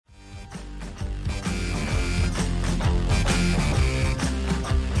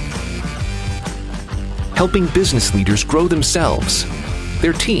helping business leaders grow themselves,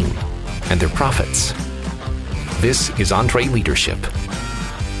 their team, and their profits. This is EntreLeadership.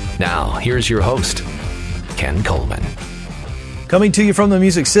 Now, here's your host, Ken Coleman. Coming to you from the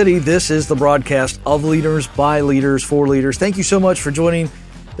Music City, this is the broadcast of Leaders, by Leaders, for Leaders. Thank you so much for joining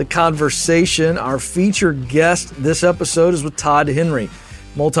the conversation. Our featured guest this episode is with Todd Henry,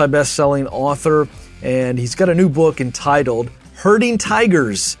 multi-best-selling author, and he's got a new book entitled Herding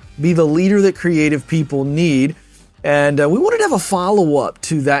Tigers, Be the Leader That Creative People Need. And we wanted to have a follow-up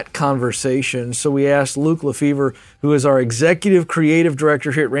to that conversation, so we asked Luke Lefevre, who is our Executive Creative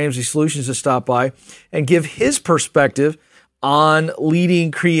Director here at Ramsey Solutions, to stop by and give his perspective on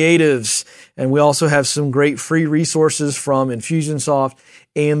leading creatives. And we also have some great free resources from Infusionsoft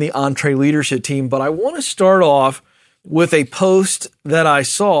and the EntreLeadership team. But I want to start off with a post that I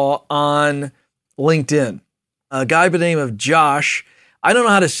saw on LinkedIn. A guy by the name of Josh. I don't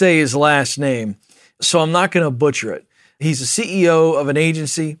know how to say his last name, so I'm not going to butcher it. He's a CEO of an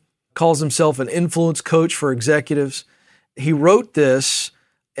agency, calls himself an influence coach for executives. He wrote this,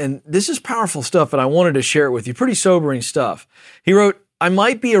 and this is powerful stuff, and I wanted to share it with you. Pretty sobering stuff. He wrote, I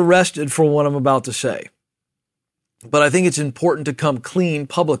might be arrested for what I'm about to say, but I think it's important to come clean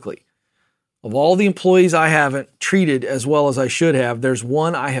publicly. Of all the employees I haven't treated as well as I should have, there's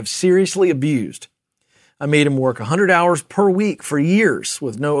one I have seriously abused. I made him work 100 hours per week for years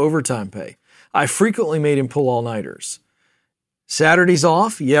with no overtime pay. I frequently made him pull all-nighters. Saturdays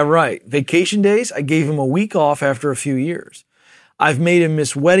off? Yeah, right. Vacation days? I gave him a week off after a few years. I've made him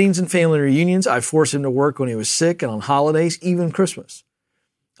miss weddings and family reunions. I forced him to work when he was sick and on holidays, even Christmas.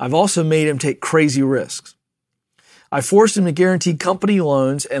 I've also made him take crazy risks. I forced him to guarantee company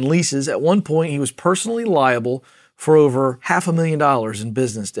loans and leases. At one point, he was personally liable for over $500,000 in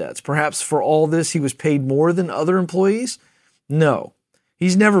business debts. Perhaps for all this, he was paid more than other employees? No.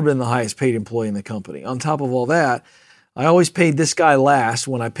 He's never been the highest paid employee in the company. On top of all that, I always paid this guy last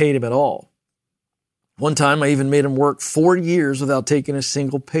when I paid him at all. One time, I even made him work 4 years without taking a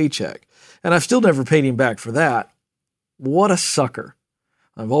single paycheck. And I've still never paid him back for that. What a sucker.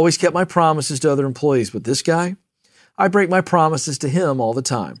 I've always kept my promises to other employees, but this guy, I break my promises to him all the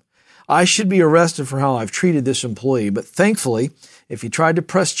time. I should be arrested for how I've treated this employee, but thankfully, if he tried to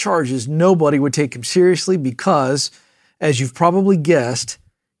press charges, nobody would take him seriously because, as you've probably guessed,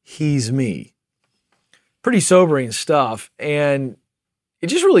 he's me. Pretty sobering stuff, and it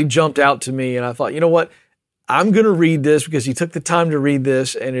just really jumped out to me, and I thought, you know what? I'm going to read this because he took the time to read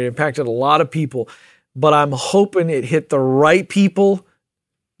this, and it impacted a lot of people, but I'm hoping it hit the right people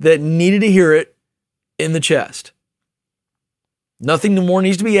that needed to hear it in the chest. Nothing more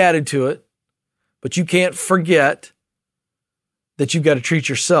needs to be added to it, but you can't forget that you've got to treat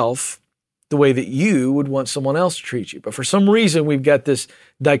yourself the way that you would want someone else to treat you. But for some reason, we've got this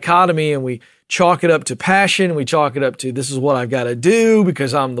dichotomy and we chalk it up to passion. We chalk it up to this is what I've got to do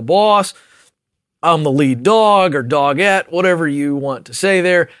because I'm the boss. I'm the lead dog or dogette, whatever you want to say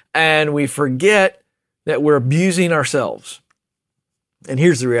there. And we forget that we're abusing ourselves. And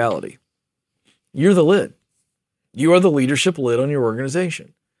here's the reality. You're the lid. You are the leadership lid on your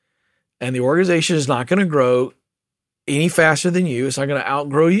organization. And the organization is not going to grow any faster than you. It's not going to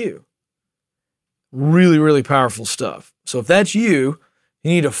outgrow you. Really, really powerful stuff. So if that's you,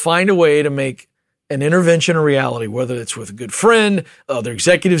 you need to find a way to make an intervention a reality, whether it's with a good friend, other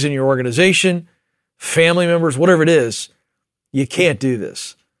executives in your organization, family members, whatever it is. You can't do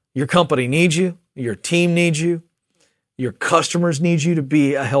this. Your company needs you. Your team needs you. Your customers need you to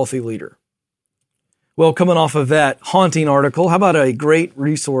be a healthy leader. Well, coming off of that haunting article, how about a great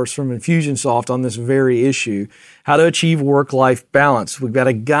resource from Infusionsoft on this very issue, how to achieve work-life balance. We've got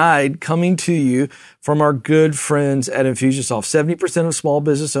a guide coming to you from our good friends at Infusionsoft. 70% of small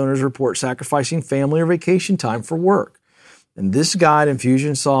business owners report sacrificing family or vacation time for work. And this guide,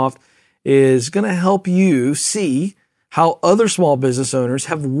 Infusionsoft, is going to help you see how other small business owners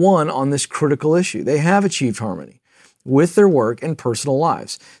have won on this critical issue. They have achieved harmony with their work and personal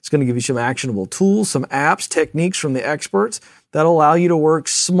lives. It's going to give you some actionable tools, some apps, techniques from the experts that allow you to work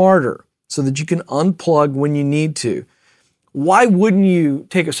smarter so that you can unplug when you need to. Why wouldn't you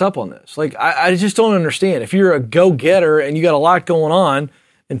take us up on this? Like, I just don't understand. If you're a go-getter and you got a lot going on,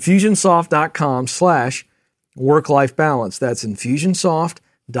 Infusionsoft.com/work-life balance. That's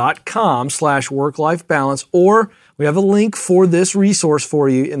Infusionsoft.com/work-life balance. Or we have a link for this resource for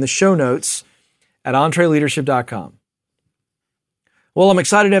you in the show notes at EntreLeadership.com. Well, I'm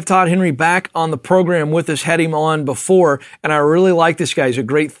excited to have Todd Henry back on the program with us. Had him on before, and I really like this guy. He's a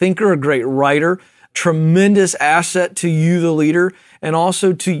great thinker, a great writer, tremendous asset to you, the leader. and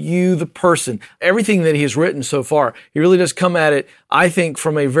also to you, the person. Everything that he has written so far, he really does come at it, I think,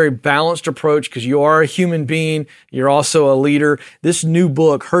 from a very balanced approach, because you are a human being. You're also a leader. This new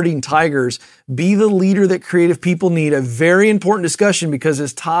book, Herding Tigers, Be the Leader That Creative People Need, a very important discussion, because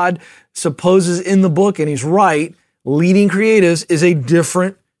as Todd supposes in the book, and he's right, leading creatives is a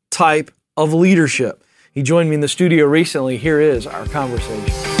different type of leadership. He joined me in the studio recently. Here is our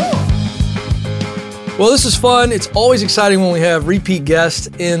conversation. Well, this is fun. It's always exciting when we have repeat guests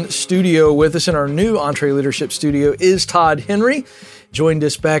in studio with us. In our new Entree Leadership studio is Todd Henry. Joined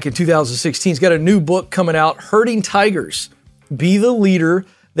us back in 2016. He's got a new book coming out, Herding Tigers, Be the Leader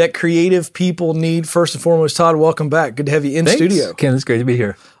That Creative People Need. First and foremost, Todd, welcome back. Good to have you in studio. Ken, it's great to be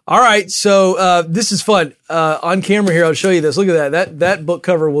here. All right, so this is fun. On camera here, I'll show you this. Look at that. That book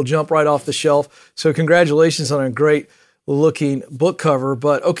cover will jump right off the shelf. So congratulations on a great looking book cover.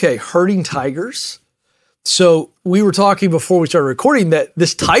 But okay, Herding Tigers. So we were talking before we started recording that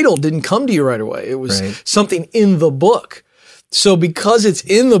this title didn't come to you right away. It was something in the book. So because it's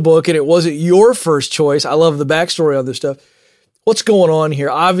in the book and it wasn't your first choice, I love the backstory on this stuff. What's going on here?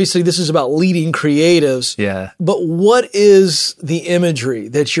 Obviously, this is about leading creatives. Yeah. But what is the imagery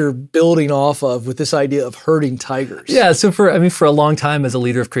that you're building off of with this idea of herding tigers? Yeah. So for a long time as a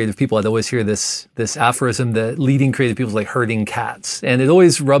leader of creative people, I'd always hear this aphorism that leading creative people is like herding cats. And it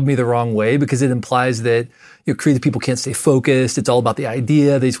always rubbed me the wrong way, because it implies that creative people can't stay focused. It's all about the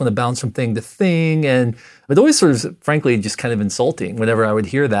idea. They just want to bounce from thing to thing. And it always sort of, frankly, just kind of insulting whenever I would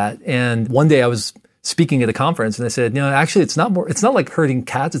hear that. And one day I was speaking at a conference and I said, actually it's not like herding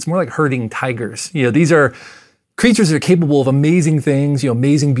cats. It's more like herding tigers. These are creatures that are capable of amazing things,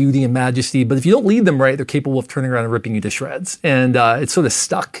 amazing beauty and majesty. But if you don't lead them right, they're capable of turning around and ripping you to shreds. And it sort of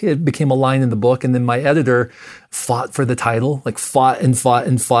stuck. It became a line in the book. And then my editor fought for the title, fought in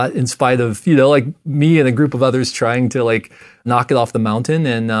spite of, me and a group of others trying to knock it off the mountain.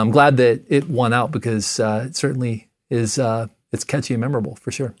 And I'm glad that it won out, because it certainly is, it's catchy and memorable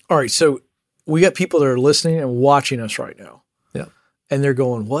for sure. All right. So we got people that are listening and watching us right now. Yeah. And they're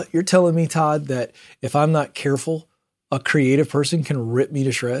going, what? You're telling me, Todd, that if I'm not careful, a creative person can rip me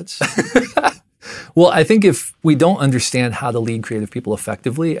to shreds? Well, I think if we don't understand how to lead creative people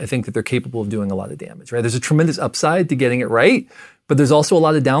effectively, I think that they're capable of doing a lot of damage, right? There's a tremendous upside to getting it right, but there's also a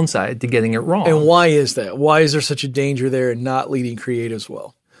lot of downside to getting it wrong. And why is that? Why is there such a danger there in not leading creatives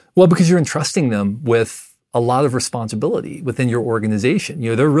well? Well, because you're entrusting them with a lot of responsibility within your organization.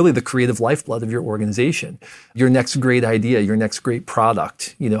 They're really the creative lifeblood of your organization. Your next great idea, your next great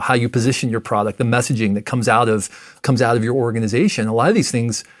product, how you position your product, the messaging that comes out of your organization. A lot of these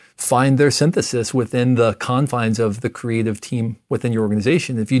things find their synthesis within the confines of the creative team within your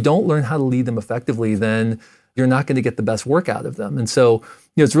organization. If you don't learn how to lead them effectively, then you're not going to get the best work out of them. And so,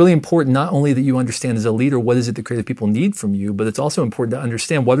 it's really important not only that you understand as a leader what is it that creative people need from you, but it's also important to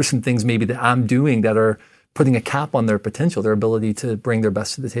understand what are some things maybe that I'm doing that are putting a cap on their potential, their ability to bring their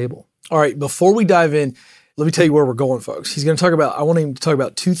best to the table. All right, before we dive in, let me tell you where we're going, folks. I want him to talk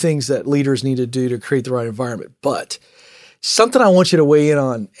about two things that leaders need to do to create the right environment. But something I want you to weigh in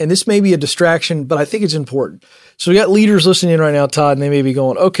on, and this may be a distraction, but I think it's important. So we got leaders listening in right now, Todd, and they may be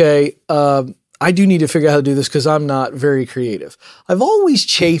going, okay, I do need to figure out how to do this because I'm not very creative. I've always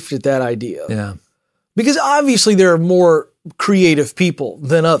chafed at that idea. Yeah. Because obviously there are more creative people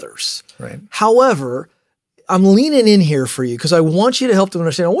than others. Right. However, I'm leaning in here for you because I want you to help them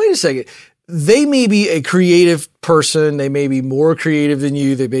understand, oh, wait a second. They may be a creative person. They may be more creative than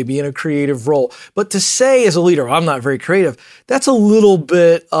you. They may be in a creative role. But to say as a leader, I'm not very creative, that's a little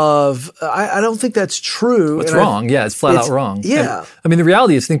bit of, I don't think that's true. It's wrong. It's flat out wrong. Yeah. And, the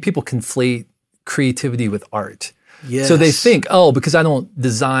reality is I think people conflate creativity with art. Yes. So they think, because I don't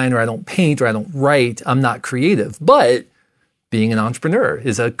design or I don't paint or I don't write, I'm not creative. But being an entrepreneur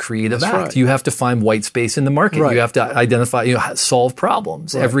is a creative act. Right. You have to find white space in the market. Right. You have to identify, solve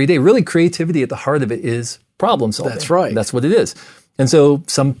problems every day. Really, creativity at the heart of it is problem solving. That's right. That's what it is. And so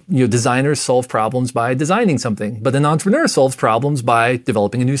some designers solve problems by designing something, but an entrepreneur solves problems by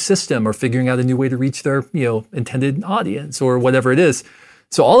developing a new system or figuring out a new way to reach their intended audience or whatever it is.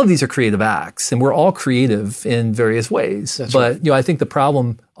 So all of these are creative acts, and we're all creative in various ways. That's but right. I think the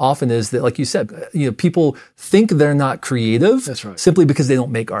problem often is that, like you said, people think they're not creative simply because they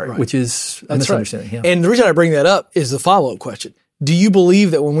don't make art, which is a misunderstanding. Right. Yeah. And the reason I bring that up is the follow-up question. Do you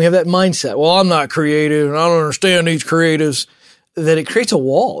believe that when we have that mindset, well, I'm not creative and I don't understand these creatives, that it creates a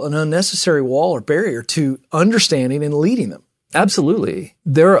wall, an unnecessary wall or barrier to understanding and leading them? Absolutely.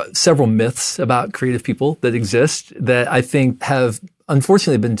 There are several myths about creative people that exist that I think have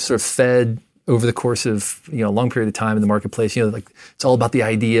unfortunately been sort of fed over the course of, a long period of time in the marketplace, like it's all about the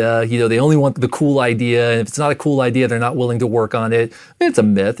idea. They only want the cool idea. And if it's not a cool idea, they're not willing to work on it. It's a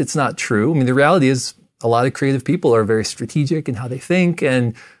myth. It's not true. I mean, the reality is a lot of creative people are very strategic in how they think.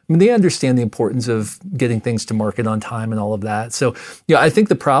 And they understand the importance of getting things to market on time and all of that. So, I think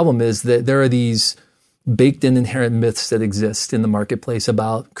the problem is that there are these baked in inherent myths that exist in the marketplace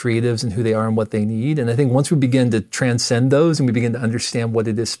about creatives and who they are and what they need. And I think once we begin to transcend those and we begin to understand what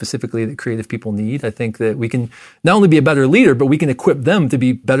it is specifically that creative people need, I think that we can not only be a better leader, but we can equip them to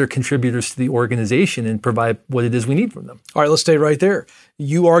be better contributors to the organization and provide what it is we need from them. All right, let's stay right there.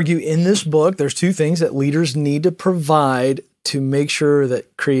 You argue in this book, there's two things that leaders need to provide to make sure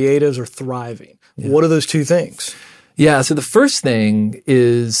that creatives are thriving. Yeah. What are those two things? Yeah, so the first thing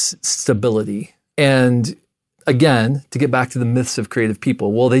is stability. And again, to get back to the myths of creative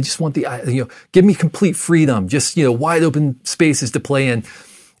people, well, they just want give me complete freedom, just, wide open spaces to play in.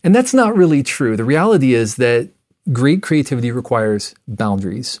 And that's not really true. The reality is that great creativity requires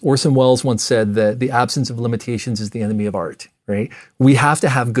boundaries. Orson Welles once said that the absence of limitations is the enemy of art, right? We have to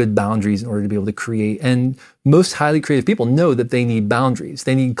have good boundaries in order to be able to create. And most highly creative people know that they need boundaries.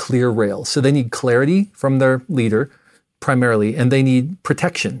 They need clear rails. So they need clarity from their leader primarily, and they need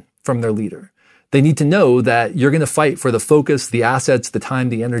protection from their leader. They need to know that you're going to fight for the focus, the assets, the time,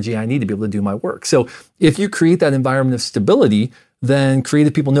 the energy I need to be able to do my work. So if you create that environment of stability, then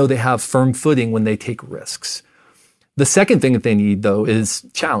creative people know they have firm footing when they take risks. The second thing that they need, though, is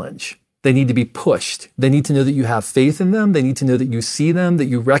challenge. They need to be pushed. They need to know that you have faith in them. They need to know that you see them, that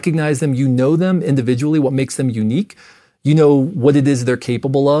you recognize them, you know them individually, what makes them unique. You know what it is they're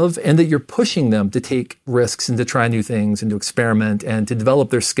capable of, and that you're pushing them to take risks and to try new things and to experiment and to develop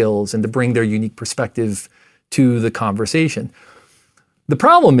their skills and to bring their unique perspective to the conversation. The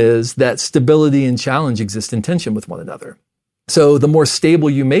problem is that stability and challenge exist in tension with one another. So the more stable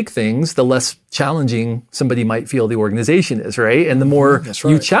you make things, the less challenging somebody might feel the organization is, right? And the more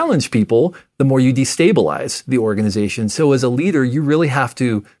you challenge people, the more you destabilize the organization. So as a leader, you really have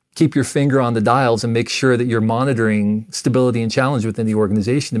to keep your finger on the dials and make sure that you're monitoring stability and challenge within the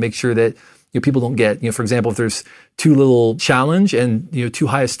organization to make sure that people don't get, for example, if there's too little challenge and too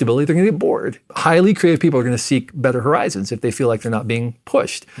high a stability, they're going to get bored. Highly creative people are going to seek better horizons if they feel like they're not being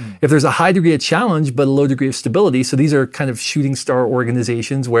pushed. If there's a high degree of challenge but a low degree of stability, so these are kind of shooting star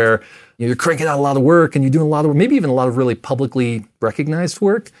organizations where you're cranking out a lot of work and you're doing a lot of, maybe even a lot of really publicly recognized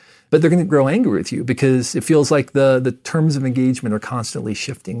work, but they're going to grow angry with you because it feels like the terms of engagement are constantly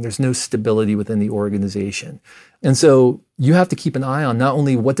shifting. There's no stability within the organization. And so you have to keep an eye on not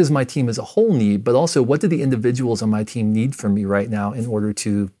only what does my team as a whole need, but also what do the individuals on my team need from me right now in order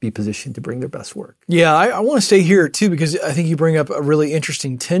to be positioned to bring their best work. Yeah, I want to stay here too because I think you bring up a really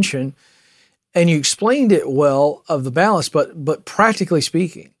interesting tension and you explained it well of the balance, but practically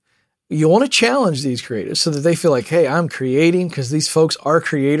speaking, you want to challenge these creatives so that they feel like, hey, I'm creating because these folks are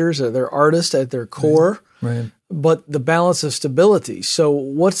creators, they're artists at their core, right. But the balance of stability. So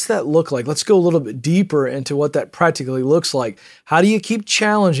what's that look like? Let's go a little bit deeper into what that practically looks like. How do you keep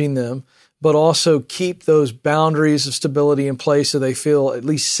challenging them, but also keep those boundaries of stability in place so they feel at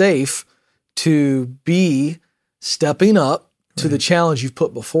least safe to be stepping up to the challenge you've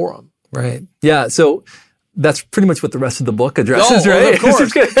put before them? Right. Yeah. So that's pretty much what the rest of the book addresses, right? Of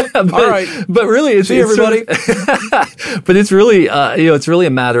course. All right. But really, it's everybody. But it's really, it's really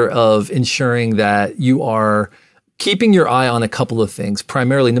a matter of ensuring that you are keeping your eye on a couple of things.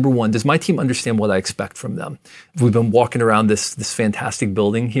 Primarily, number one, does my team understand what I expect from them? We've been walking around this fantastic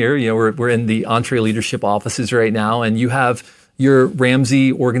building here. We're in the Entree Leadership offices right now, and you have your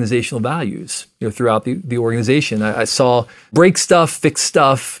Ramsey organizational values, throughout the organization. I saw break stuff, fix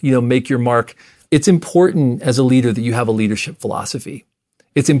stuff, make your mark. It's important as a leader that you have a leadership philosophy.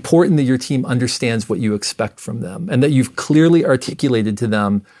 It's important that your team understands what you expect from them and that you've clearly articulated to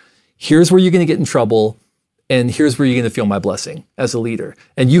them, here's where you're going to get in trouble and here's where you're going to feel my blessing as a leader.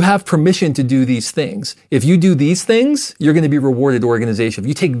 And you have permission to do these things. If you do these things, you're going to be rewarded organization. If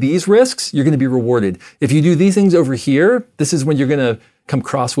you take these risks, you're going to be rewarded. If you do these things over here, this is when you're going to come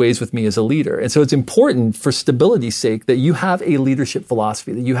crossways with me as a leader. And so it's important for stability's sake that you have a leadership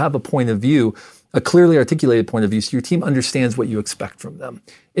philosophy, that you have a point of view, a clearly articulated point of view, so your team understands what you expect from them.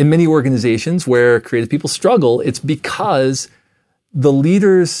 In many organizations where creative people struggle, it's because the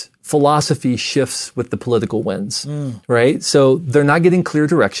leader's philosophy shifts with the political winds, right? So they're not getting clear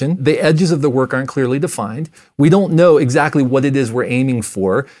direction. The edges of the work aren't clearly defined. We don't know exactly what it is we're aiming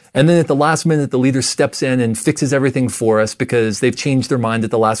for. And then at the last minute, the leader steps in and fixes everything for us because they've changed their mind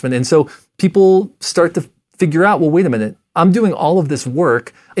at the last minute. And so people start to figure out, well, wait a minute, I'm doing all of this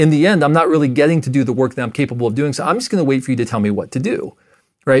work. In the end, I'm not really getting to do the work that I'm capable of doing. So I'm just going to wait for you to tell me what to do.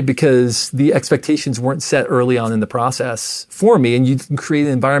 right? Because the expectations weren't set early on in the process for me, and you can create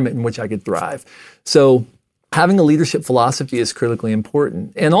an environment in which I could thrive. So having a leadership philosophy is critically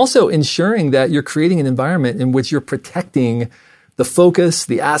important. And also ensuring that you're creating an environment in which you're protecting the focus,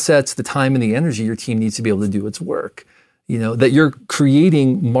 the assets, the time, and the energy your team needs to be able to do its work. That you're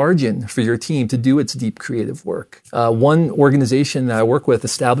creating margin for your team to do its deep creative work. One organization that I work with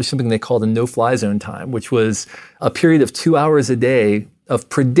established something they called a no-fly zone time, which was a period of 2 hours a day of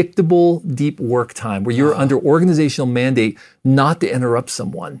predictable deep work time where you're under organizational mandate not to interrupt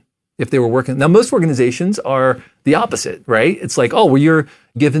someone if they were working. Now, most organizations are the opposite, right? It's like, oh, well, you're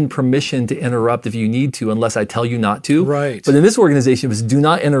given permission to interrupt if you need to, unless I tell you not to. Right. But in this organization, it was do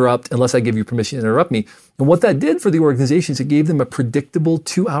not interrupt unless I give you permission to interrupt me. And what that did for the organization is it gave them a predictable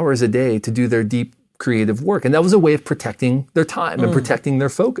 2 hours a day to do their deep creative work. And that was a way of protecting their time and protecting their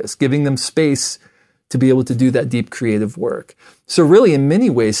focus, giving them space to be able to do that deep creative work. So really, in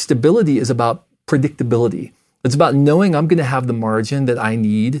many ways, stability is about predictability. It's about knowing I'm going to have the margin that I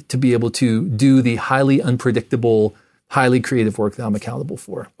need to be able to do the highly unpredictable, highly creative work that I'm accountable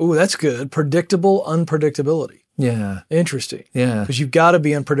for. Oh, that's good. Predictable unpredictability. Yeah. Interesting. Yeah. Because you've got to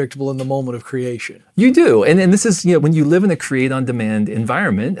be unpredictable in the moment of creation. You do. And this is, when you live in a create on demand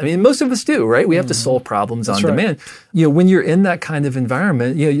environment, I mean, most of us do, right? We have to solve problems on demand. When you're in that kind of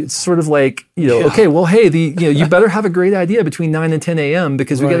environment, it's sort of like, okay, well, hey, you better have a great idea between 9 and 10 a.m.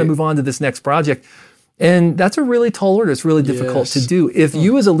 because we got to move on to this next project. And that's a really tall order. It's really difficult to do. If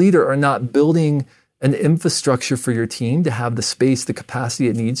you as a leader are not building an infrastructure for your team to have the space, the capacity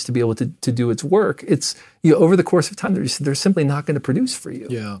it needs to be able to do its work, it's, over the course of time, they're simply not going to produce for you.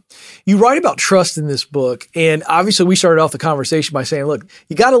 Yeah. You write about trust in this book. And obviously we started off the conversation by saying, look,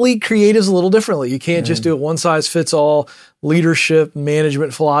 you got to lead creatives a little differently. You can't just do it one size fits all, leadership,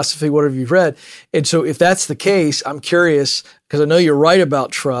 management, philosophy, whatever you've read. And so if that's the case, I'm curious, because I know you're right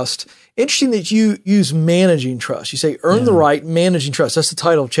about trust. Interesting that you use managing trust. You say earn the right, managing trust. That's the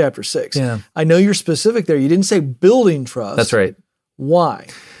title of chapter 6. Yeah. I know you're specific there. You didn't say building trust. That's right. Why?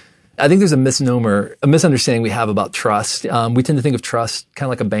 I think there's a misunderstanding we have about trust. We tend to think of trust kind of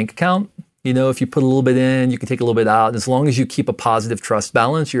like a bank account. If you put a little bit in, you can take a little bit out. And as long as you keep a positive trust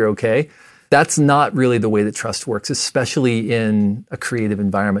balance, you're okay. That's not really the way that trust works, especially in a creative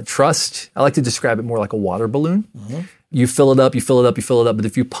environment. Trust, I like to describe it more like a water balloon. Mm-hmm. You fill it up, you fill it up, you fill it up. But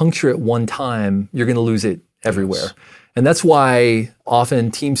if you puncture it one time, you're going to lose it everywhere. Yes. And that's why often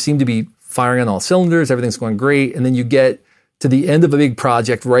teams seem to be firing on all cylinders. Everything's going great. And then you get to the end of a big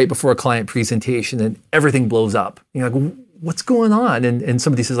project right before a client presentation and everything blows up. You're like, well, what's going on? And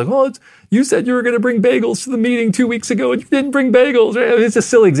somebody says like, oh, you said you were going to bring bagels to the meeting 2 weeks ago and you didn't bring bagels. It's a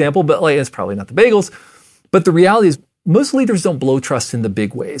silly example, but it's probably not the bagels. But the reality is most leaders don't blow trust in the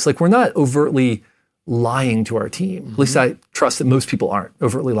big ways. Like we're not overtly lying to our team. At least I trust that most people aren't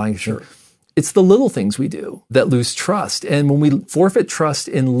overtly lying to them. It's the little things we do that lose trust. And when we forfeit trust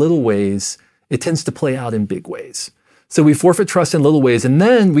in little ways, it tends to play out in big ways. So we forfeit trust in little ways, and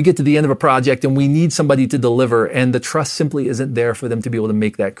then we get to the end of a project and we need somebody to deliver, and the trust simply isn't there for them to be able to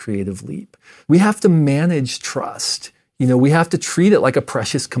make that creative leap. We have to manage trust. We have to treat it like a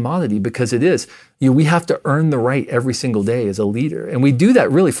precious commodity because it is. We have to earn the right every single day as a leader. And we do that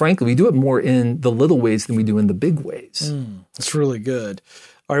really, frankly, we do it more in the little ways than we do in the big ways. That's really good.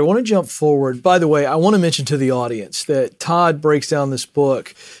 All right, I want to jump forward. By the way, I want to mention to the audience that Todd breaks down this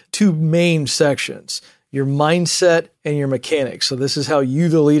book, 2 main sections, your mindset and your mechanics. So this is how you,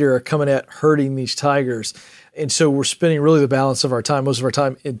 the leader, are coming at herding these tigers. And so we're spending really the balance of our time, most of our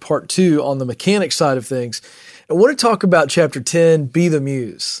time in part 2 on the mechanic side of things. I want to talk about chapter 10, Be the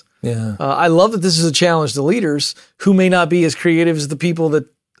Muse. Yeah. I love that this is a challenge to leaders who may not be as creative as the people that,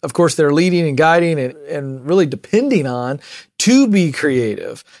 of course, they're leading and guiding and really depending on to be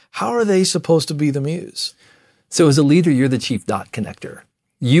creative. How are they supposed to be the muse? So as a leader, you're the chief dot connector.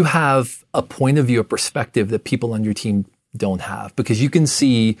 You have a point of view, a perspective that people on your team don't have because you can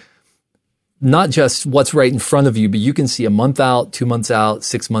see not just what's right in front of you, but you can see a month out, 2 months out,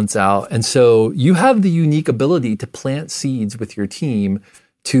 6 months out. And so you have the unique ability to plant seeds with your team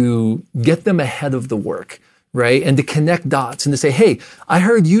to get them ahead of the work, right? And to connect dots and to say, hey, I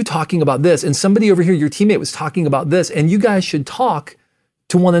heard you talking about this and somebody over here, your teammate was talking about this, and you guys should talk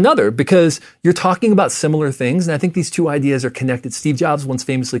to one another because you're talking about similar things. And I think these 2 ideas are connected. Steve Jobs once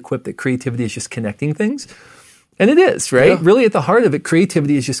famously quipped that creativity is just connecting things. And it is, right? Yeah. Really at the heart of it,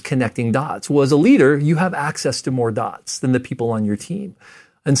 creativity is just connecting dots. Well, as a leader, you have access to more dots than the people on your team.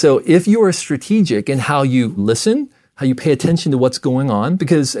 And so if you are strategic in how you listen, how you pay attention to what's going on,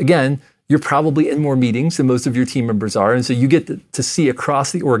 because again, you're probably in more meetings than most of your team members are. And so you get to see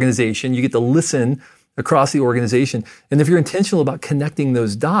across the organization, you get to listen across the organization. And if you're intentional about connecting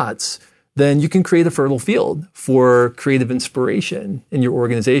those dots, then you can create a fertile field for creative inspiration in your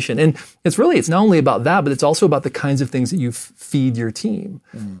organization. And it's not only about that, but it's also about the kinds of things that you feed your team.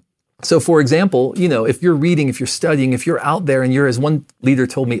 So for example, if you're reading, if you're studying, if you're out there and you're, as one leader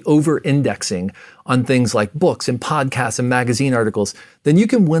told me, over-indexing on things like books and podcasts and magazine articles, then you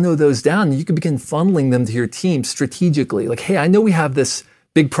can winnow those down and you can begin funneling them to your team strategically. Like, hey, I know we have this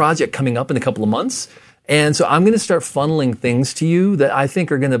big project coming up in a couple of months. And so I'm going to start funneling things to you that I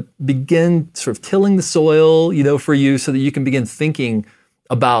think are going to begin sort of tilling the soil, for you so that you can begin thinking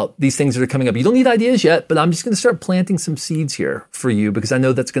about these things that are coming up. You don't need ideas yet, but I'm just going to start planting some seeds here for you because I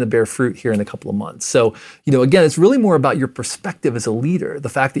know that's going to bear fruit here in a couple of months. So, again, it's really more about your perspective as a leader, the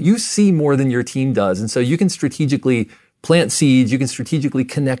fact that you see more than your team does. And so you can strategically plant seeds, you can strategically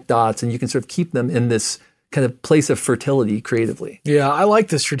connect dots, and you can sort of keep them in this kind of place of fertility creatively. Yeah, I like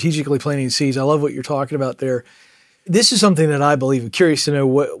the strategically planting seeds. I love what you're talking about there. This is something that I believe. I'm curious to know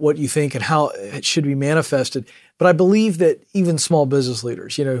what you think and how it should be manifested. But I believe that even small business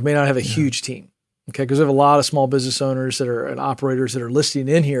leaders, who may not have a huge team, okay, because we have a lot of small business owners and operators that are listening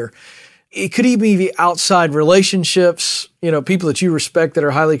in here. It could even be outside relationships, people that you respect that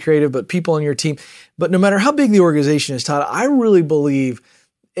are highly creative, but people on your team. But no matter how big the organization is, Todd, I really believe,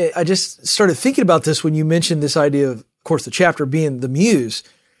 I just started thinking about this when you mentioned this idea of course, the chapter being the muse.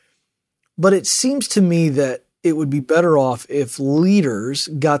 But it seems to me that it would be better off if leaders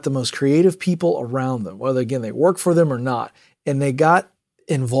got the most creative people around them, whether, again, they work for them or not, and they got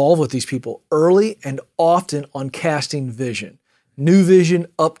involved with these people early and often on casting vision, new vision,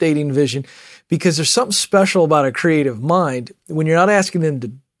 updating vision, because there's something special about a creative mind when you're not asking them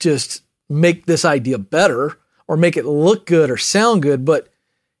to just make this idea better or make it look good or sound good, but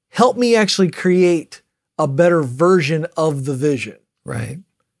help me actually create a better version of the vision. Right.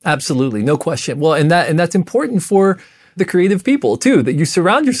 Absolutely. No question. Well, and that's important for the creative people too, that you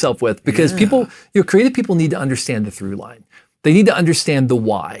surround yourself with, because people, creative people need to understand the through line. They need to understand the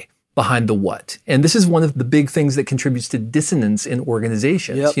why behind the what. And this is one of the big things that contributes to dissonance in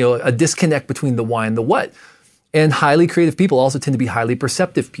organizations, a disconnect between the why and the what. And highly creative people also tend to be highly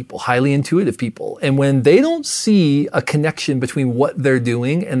perceptive people, highly intuitive people. And when they don't see a connection between what they're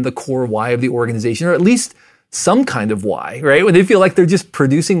doing and the core why of the organization, or at least some kind of why, right? When they feel like they're just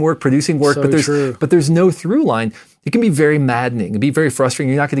producing work, So but there's no through line, it can be very maddening. It can be very frustrating.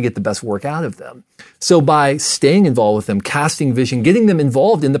 You're not going to get the best work out of them. So by staying involved with them, casting vision, getting them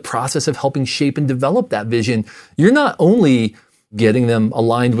involved in the process of helping shape and develop that vision, you're not only getting them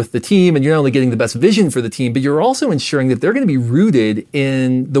aligned with the team, and you're not only getting the best vision for the team, but you're also ensuring that they're going to be rooted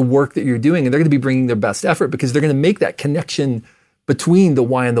in the work that you're doing, and they're going to be bringing their best effort because they're going to make that connection between the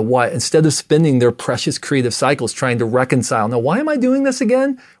why and the what, instead of spending their precious creative cycles trying to reconcile. Now, why am I doing this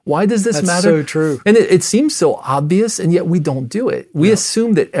again? Why does this matter? That's so true. And it seems so obvious, and yet we don't do it. We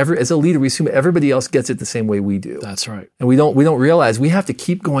assume that as a leader, we assume everybody else gets it the same way we do. That's right. And we don't realize we have to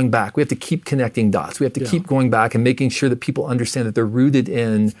keep going back. We have to keep connecting dots. We have to keep going back and making sure that people understand that they're rooted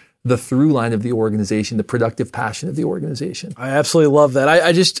in the through line of the organization, the productive passion of the organization. I absolutely love that.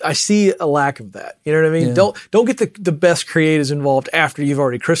 I see a lack of that. You know what I mean? Yeah. Don't get the best creatives involved after you've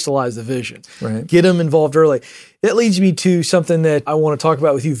already crystallized the vision. Right. Get them involved early. That leads me to something that I want to talk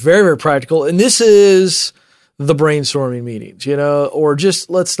about with you, very, very practical. And this is the brainstorming meetings, or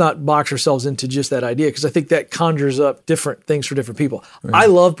just let's not box ourselves into just that idea, because I think that conjures up different things for different people. Right. I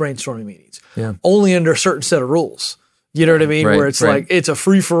love brainstorming meetings, only under a certain set of rules. You know what I mean? Right, where it's like, it's a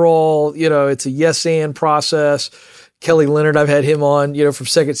free for all, it's a yes and process. Kelly Leonard, I've had him on, from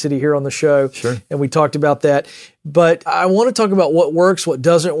Second City here on the show. Sure. And we talked about that. But I want to talk about what works, what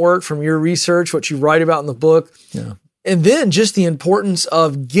doesn't work from your research, what you write about in the book. Yeah. And then just the importance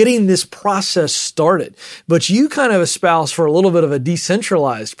of getting this process started. But you kind of espouse for a little bit of a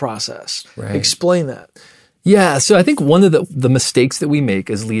decentralized process. Right. Explain that. Yeah. So I think one of the mistakes that we make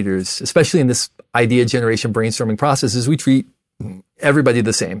as leaders, especially in this idea generation brainstorming process, is we treat everybody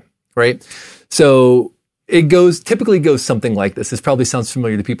the same, right? So it typically goes something like this. This probably sounds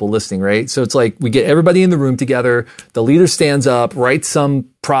familiar to people listening, right? So it's like we get everybody in the room together. The leader stands up, writes some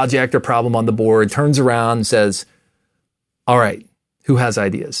project or problem on the board, turns around and says, all right, who has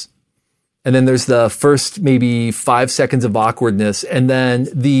ideas? And then there's the first maybe 5 seconds of awkwardness. And then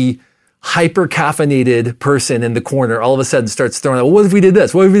the hyper-caffeinated person in the corner all of a sudden starts throwing out, well, what if we did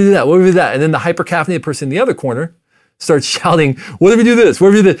this? What if we did that? What if we did that? And then the hyper-caffeinated person in the other corner starts shouting, what if we do this? What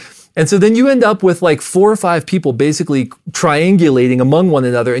if we do this? And so then you end up with like 4 or 5 people basically triangulating among one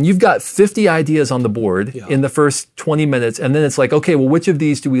another, and you've got 50 ideas on the board in the first 20 minutes. And then it's like, okay, well, which of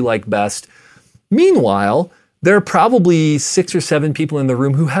these do we like best? Meanwhile, there are probably 6 or 7 people in the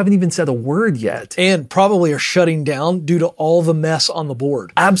room who haven't even said a word yet. And probably are shutting down due to all the mess on the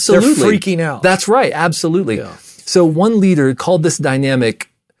board. Absolutely. They're freaking out. That's right. Absolutely. Yeah. So one leader called this dynamic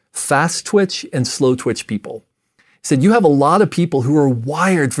fast twitch and slow twitch people. He said, you have a lot of people who are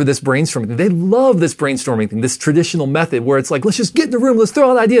wired for this brainstorming thing. They love this brainstorming thing, this traditional method where it's like, let's just get in the room, let's throw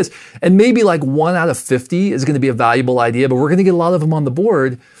out ideas. And maybe like 1 out of 50 is going to be a valuable idea, but we're going to get a lot of them on the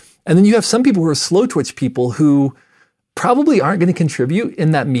board. And then you have some people who are slow twitch people who probably aren't going to contribute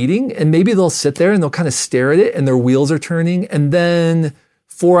in that meeting. And maybe they'll sit there and they'll kind of stare at it and their wheels are turning. And then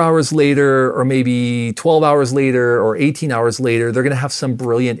 4 hours later, or maybe 12 hours later, or 18 hours later, they're going to have some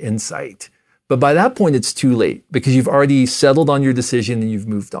brilliant insight. But by that point, it's too late because you've already settled on your decision and you've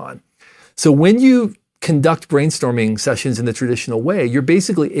moved on. So when you conduct brainstorming sessions in the traditional way, you're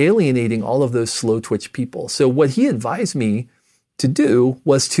basically alienating all of those slow twitch people. So what he advised me to do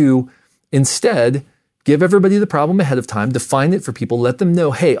was to instead give everybody the problem ahead of time, define it for people, let them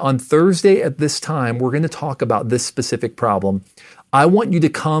know, hey, on Thursday at this time, we're going to talk about this specific problem. I want you to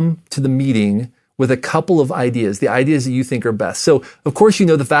come to the meeting with a couple of ideas, the ideas that you think are best. So, of course,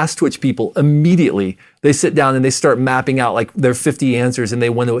 the fast twitch people immediately, they sit down and they start mapping out like their 50 answers and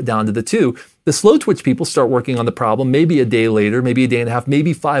they winnow it down to the 2. The slow twitch people start working on the problem maybe a day later, maybe a day and a half,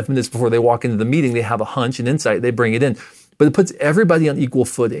 maybe 5 minutes before they walk into the meeting. They have a hunch, an insight, they bring it in. But it puts everybody on equal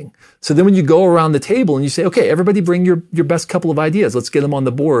footing. So then when you go around the table and you say, okay, everybody bring your best couple of ideas, let's get them on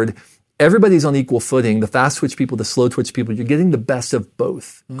the board. Everybody's on equal footing, the fast twitch people, the slow twitch people, you're getting the best of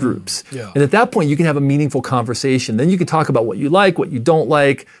both groups. Yeah. And at that point, you can have a meaningful conversation. Then you can talk about what you like, what you don't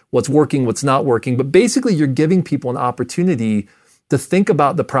like, what's working, what's not working. But basically, you're giving people an opportunity to think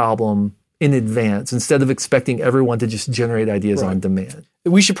about the problem in advance instead of expecting everyone to just generate ideas on demand.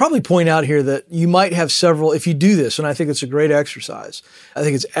 We should probably point out here that you might have several, if you do this, and I think it's a great exercise, I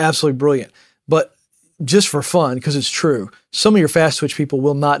think it's absolutely brilliant. But just for fun, because it's true, some of your fast twitch people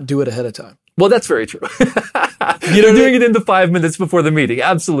will not do it ahead of time. Well, that's very true. You're doing it in the 5 minutes before the meeting.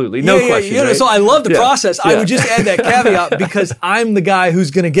 Absolutely. No question. Right? So I love the process. I would just add that caveat because I'm the guy who's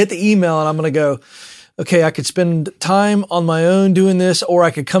going to get the email and I'm going to go, okay, I could spend time on my own doing this, or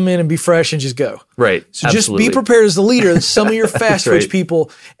I could come in and be fresh and just go. Right. So just be prepared as the leader. Some of your fast twitch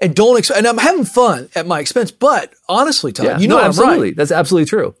people, and and I'm having fun at my expense, but honestly, Todd, absolutely. I'm right. That's absolutely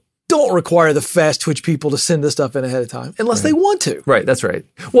true. Don't require the fast twitch people to send this stuff in ahead of time unless they want to. Right, that's right.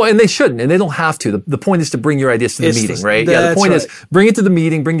 Well, and they shouldn't, and they don't have to. The point is to bring your ideas to the meeting, right? The point is bring it to the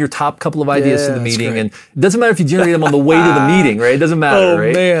meeting, bring your top couple of ideas to the meeting, and it doesn't matter if you generate them on the way to the meeting, right? It doesn't matter, right?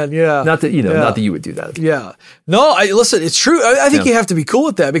 Oh man, yeah. Not that not that you would do that. Yeah. No, listen, it's true. I think you have to be cool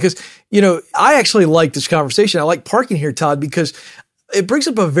with that because I actually like this conversation. I like parking here, Todd, because it brings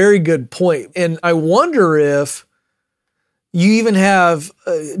up a very good point, and I wonder if you even have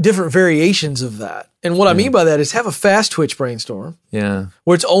different variations of that. And what I mean by that is have a fast twitch brainstorm. Yeah.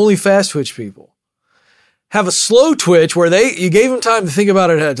 Where it's only fast twitch people. Have a slow twitch where you gave them time to think about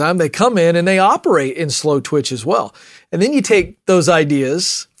it ahead of time. They come in and they operate in slow twitch as well. And then you take those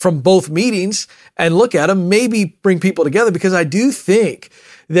ideas from both meetings and look at them, maybe bring people together because I do think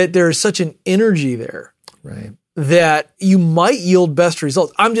that there is such an energy there. Right. That you might yield best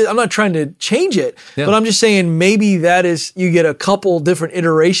results. I'm not trying to change it, but I'm just saying maybe you get a couple different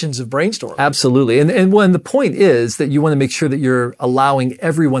iterations of brainstorming. Absolutely. And when the point is that you want to make sure that you're allowing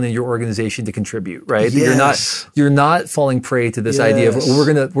everyone in your organization to contribute, right? Yes. That you're not falling prey to this idea of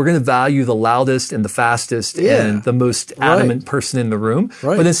we're going to value the loudest and the fastest and the most adamant person in the room.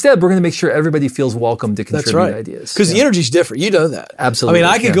 Right. But instead, we're going to make sure everybody feels welcome to contribute ideas. Because the energy's different. You know that. Absolutely. I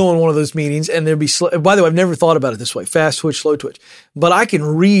mean, I could go in one of those meetings and there'd be by the way, I've never thought about it this way, fast twitch, slow twitch. But I can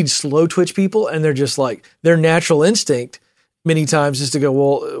read slow twitch people and they're just like, their natural instinct many times is to go,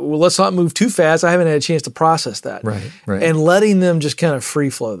 well, let's not move too fast. I haven't had a chance to process that. Right. And letting them just kind of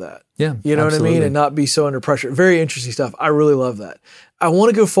free flow that. Yeah. You know what I mean? And not be so under pressure. Very interesting stuff. I really love that. I want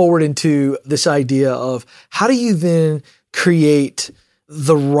to go forward into this idea of how do you then create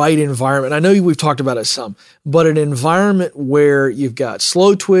the right environment. I know we've talked about it some, but an environment where you've got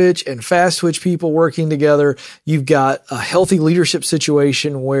slow twitch and fast twitch people working together. You've got a healthy leadership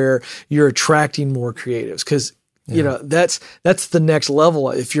situation where you're attracting more creatives because that's the next level.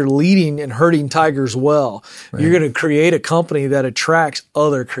 If you're leading and herding tigers well, you're going to create a company that attracts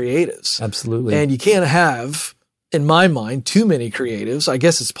other creatives. Absolutely. And you can't have, in my mind, too many creatives. I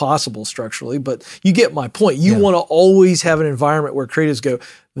guess it's possible structurally, but you get my point. You want to always have an environment where creatives go,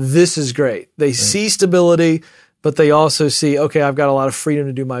 this is great. They see stability, but they also see, okay, I've got a lot of freedom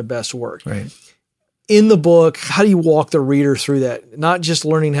to do my best work. Right. In the book, how do you walk the reader through that? Not just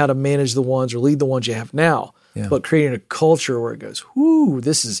learning how to manage the ones or lead the ones you have now, but creating a culture where it goes, whoo,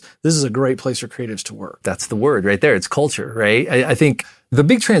 this is a great place for creatives to work. That's the word right there. It's culture, right? I think the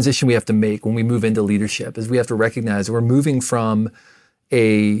big transition we have to make when we move into leadership is we have to recognize that we're moving from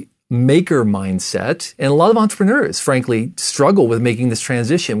a maker mindset. And a lot of entrepreneurs, frankly, struggle with making this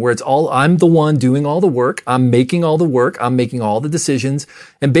transition where it's all, I'm the one doing all the work. I'm making all the work. I'm making all the decisions.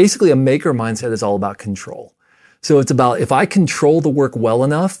 And basically a maker mindset is all about control. So it's about, if I control the work well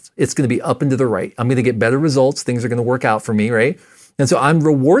enough, it's going to be up and to the right. I'm going to get better results. Things are going to work out for me, right? And so I'm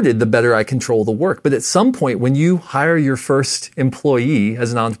rewarded the better I control the work. But at some point, when you hire your first employee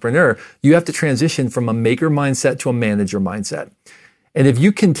as an entrepreneur, you have to transition from a maker mindset to a manager mindset. And if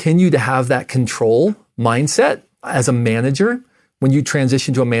you continue to have that control mindset as a manager, when you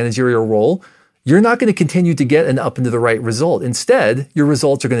transition to a managerial role, you're not going to continue to get an up and to the right result. Instead, your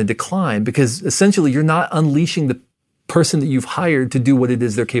results are going to decline because essentially you're not unleashing the person that you've hired to do what it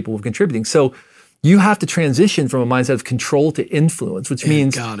is they're capable of contributing. So you have to transition from a mindset of control to influence, which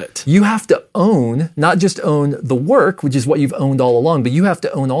means you have to own, not just own the work, which is what you've owned all along, but you have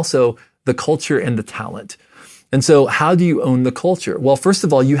to own also the culture and the talent. And so how do you own the culture? Well, first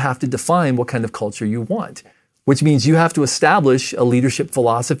of all, you have to define what kind of culture you want, which means you have to establish a leadership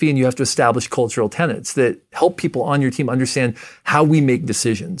philosophy and you have to establish cultural tenets that help people on your team understand how we make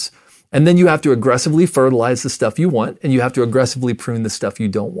decisions. And then you have to aggressively fertilize the stuff you want and you have to aggressively prune the stuff you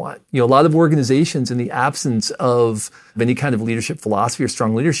don't want. You know, a lot of organizations in the absence of any kind of leadership philosophy or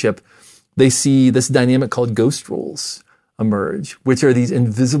strong leadership, they see this dynamic called ghost rules emerge, which are these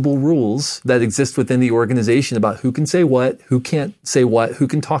invisible rules that exist within the organization about who can say what, who can't say what, who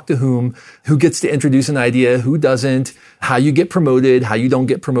can talk to whom, who gets to introduce an idea, who doesn't, how you get promoted, how you don't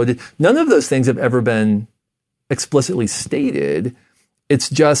get promoted. None of those things have ever been explicitly stated. It's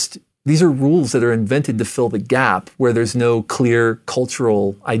just, these are rules that are invented to fill the gap where there's no clear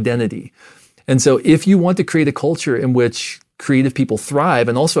cultural identity. And so if you want to create a culture in which creative people thrive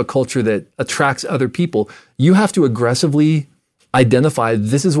and also a culture that attracts other people, you have to aggressively identify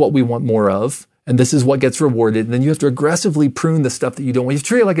this is what we want more of and this is what gets rewarded. And then you have to aggressively prune the stuff that you don't want. You have to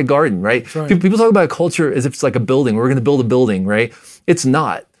treat it like a garden, right? People talk about a culture as if it's like a building. We're going to build a building, right? It's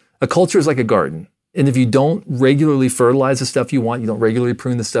not. A culture is like a garden. And if you don't regularly fertilize the stuff you want, you don't regularly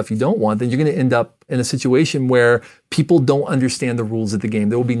prune the stuff you don't want, then you're going to end up in a situation where people don't understand the rules of the game.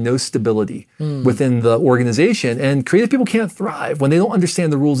 There will be no stability within the organization, and creative people can't thrive when they don't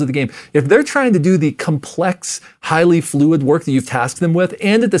understand the rules of the game. If they're trying to do the complex, highly fluid work that you've tasked them with,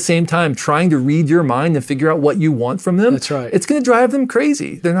 and at the same time trying to read your mind and figure out what you want from them, it's going to drive them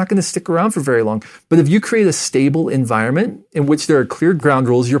crazy. They're not going to stick around for very long. But if you create a stable environment in which there are clear ground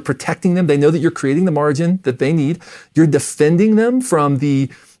rules, you're protecting them, they know that you're creating the margin that they need, you're defending them from the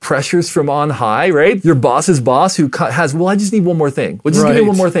pressures from on high, right? Your boss's boss who has, well, I just need one more thing. Well, just give me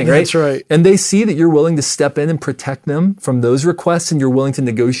one more thing, right? That's right. And they see that you're willing to step in and protect them from those requests and you're willing to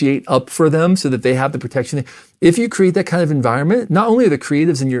negotiate up for them so that they have the protection. If you create that kind of environment, not only are the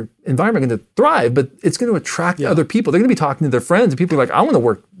creatives in your environment going to thrive, but it's going to attract other people. They're going to be talking to their friends and people are like, I want to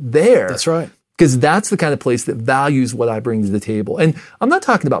work there. That's right. Because that's the kind of place that values what I bring to the table. And I'm not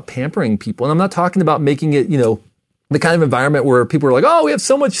talking about pampering people and I'm not talking about making it, the kind of environment where people are like, oh, we have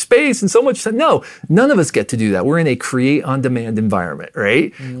so much space and so much. No, none of us get to do that. We're in a create on demand environment,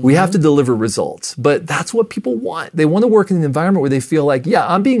 right? Mm-hmm. We have to deliver results, but that's what people want. They want to work in an environment where they feel like, yeah,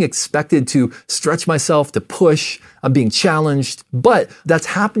 I'm being expected to stretch myself, to push. I'm being challenged, but that's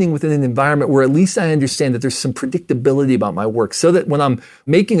happening within an environment where at least I understand that there's some predictability about my work so that when I'm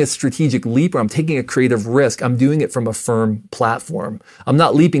making a strategic leap or I'm taking a creative risk, I'm doing it from a firm platform. I'm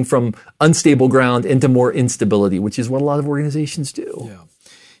not leaping from unstable ground into more instability, which is what a lot of organizations do. Yeah.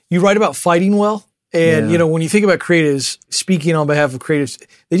 You write about fighting well. And, when you think about creatives, speaking on behalf of creatives,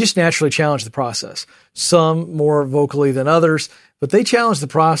 they just naturally challenge the process. Some more vocally than others, but they challenge the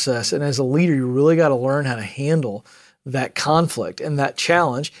process. And as a leader, you really got to learn how to handle that conflict and that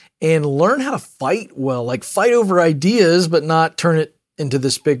challenge and learn how to fight well, like fight over ideas, but not turn it into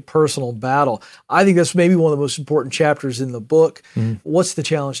this big personal battle. I think that's maybe one of the most important chapters in the book. Mm-hmm. What's the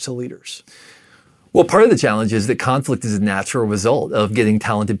challenge to leaders? Well, part of the challenge is that conflict is a natural result of getting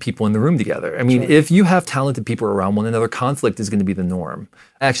talented people in the room together. I mean, if you have talented people around one another, conflict is going to be the norm.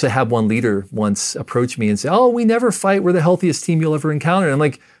 I actually had one leader once approach me and say, oh, we never fight. We're the healthiest team you'll ever encounter. And I'm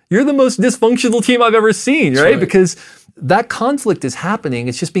like, you're the most dysfunctional team I've ever seen, right? Because that conflict is happening.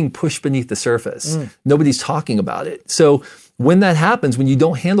 It's just being pushed beneath the surface. Nobody's talking about it. So when that happens, when you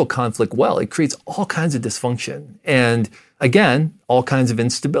don't handle conflict well, it creates all kinds of dysfunction. And again, all kinds of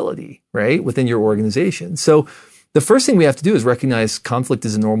instability, right, within your organization. So the first thing we have to do is recognize conflict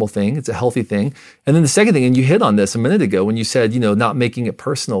is a normal thing. It's a healthy thing. And then the second thing, and you hit on this a minute ago when you said, not making it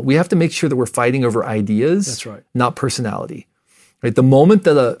personal. We have to make sure that we're fighting over ideas, That's right, not personality. Right? The moment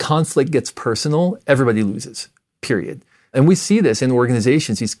that a conflict gets personal, everybody loses, period. And we see this in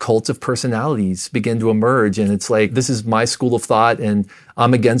organizations. These cults of personalities begin to emerge. And it's like, this is my school of thought, and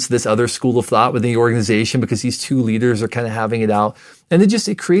I'm against this other school of thought within the organization because these two leaders are kind of having it out. And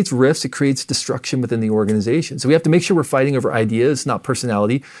it creates rifts. It creates destruction within the organization. So we have to make sure we're fighting over ideas, not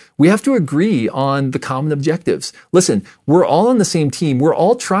personality. We have to agree on the common objectives. Listen, we're all on the same team. We're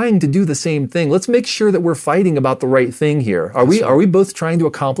all trying to do the same thing. Let's make sure that we're fighting about the right thing here. Are we both trying to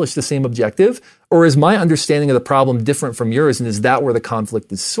accomplish the same objective? Or is my understanding of the problem different from yours? And is that where the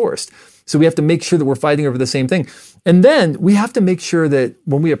conflict is sourced? So we have to make sure that we're fighting over the same thing. And then we have to make sure that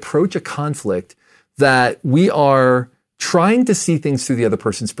when we approach a conflict, that we are trying to see things through the other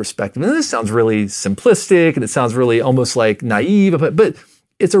person's perspective. And this sounds really simplistic and it sounds really almost like naive, but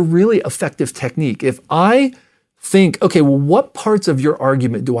it's a really effective technique. If I think, okay, well, what parts of your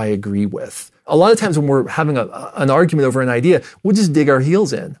argument do I agree with? A lot of times when we're having an argument over an idea, we'll just dig our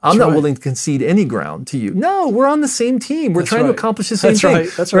heels in. I'm not willing to concede any ground to you. No, we're on the same team. We're trying to accomplish the same thing.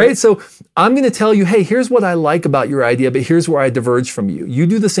 That's right. So I'm going to tell you, hey, here's what I like about your idea, but here's where I diverge from you. You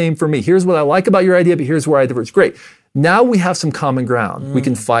do the same for me. Here's what I like about your idea, but here's where I diverge. Great. Now we have some common ground we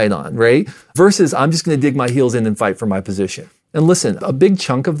can fight on, right? Versus I'm just going to dig my heels in and fight for my position. And listen, a big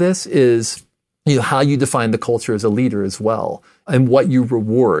chunk of this is how you define the culture as a leader as well, and what you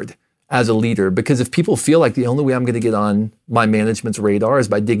reward as a leader. Because if people feel like the only way I'm going to get on my management's radar is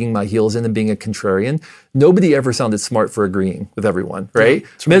by digging my heels in and being a contrarian, nobody ever sounded smart for agreeing with everyone, right?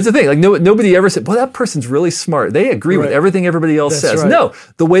 I mean, that's the thing. Like nobody ever said, well, that person's really smart. They agree with everything everybody else says. No,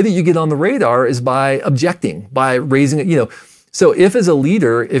 the way that you get on the radar is by objecting, by raising it, So if as a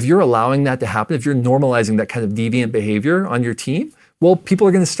leader, if you're allowing that to happen, if you're normalizing that kind of deviant behavior on your team, well, people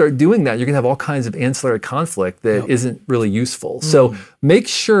are going to start doing that. You're going to have all kinds of ancillary conflict that isn't really useful. So make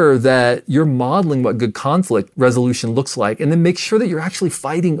sure that you're modeling what good conflict resolution looks like, and then make sure that you're actually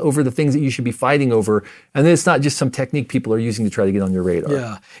fighting over the things that you should be fighting over. And then it's not just some technique people are using to try to get on your radar.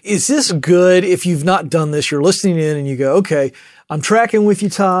 Yeah. Is this good if you've not done this? You're listening in and you go, okay, I'm tracking with you,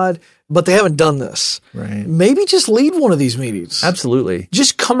 Todd, but they haven't done this. Right. Maybe just lead one of these meetings. Absolutely.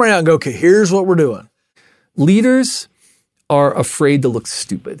 Just come right out and go, okay, here's what we're doing. Leaders are afraid to look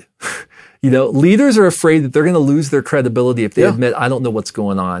stupid. Leaders are afraid that they're going to lose their credibility if they admit, I don't know what's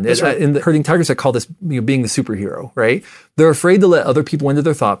going on. Right. In the Herding Tigers, I call this being the superhero, right? They're afraid to let other people into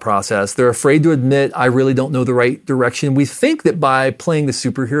their thought process. They're afraid to admit, I really don't know the right direction. We think that by playing the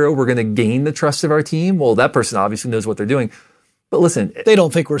superhero, we're going to gain the trust of our team. Well, that person obviously knows what they're doing. But listen, they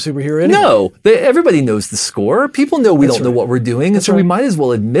don't think we're superhero anyway. No, everybody knows the score. People know we don't know what we're doing. And so we might as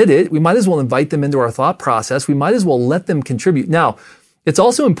well admit it. We might as well invite them into our thought process. We might as well let them contribute. Now, it's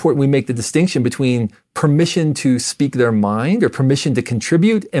also important we make the distinction between permission to speak their mind or permission to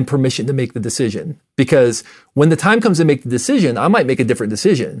contribute and permission to make the decision. Because when the time comes to make the decision, I might make a different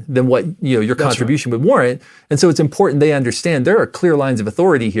decision than what your contribution would warrant. And so it's important they understand there are clear lines of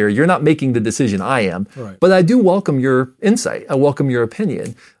authority here. You're not making the decision, I am. Right. But I do welcome your insight. I welcome your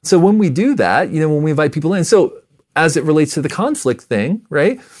opinion. So when we do that, when we invite people in, so as it relates to the conflict thing,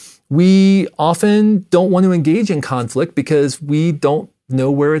 right? We often don't want to engage in conflict because we don't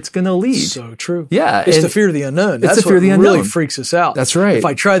know where it's going to lead. So true. Yeah. It's the fear of the unknown. That's the fear of the unknown. Really unknown. Freaks us out. That's right. If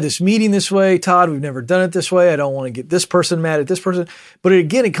I try this meeting this way, Todd, we've never done it this way. I don't want to get this person mad at this person. But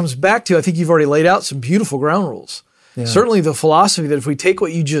again, it comes back to, I think you've already laid out some beautiful ground rules. Yeah. Certainly the philosophy that if we take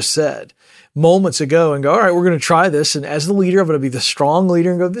what you just said moments ago and go, all right, we're going to try this. And as the leader, I'm going to be the strong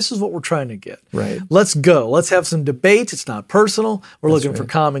leader and go, this is what we're trying to get. Right. Let's go. Let's have some debates. It's not personal. We're looking for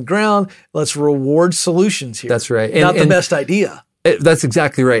common ground. Let's reward solutions here. That's right. Not the best idea. That's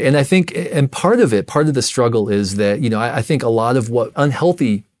exactly right. And I think, and part of the struggle is that, I think a lot of what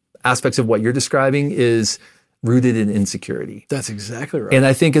unhealthy aspects of what you're describing is rooted in insecurity. That's exactly right. And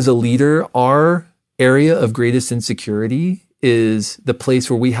I think as a leader, our area of greatest insecurity is the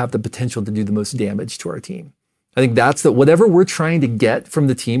place where we have the potential to do the most damage to our team. I think that's whatever we're trying to get from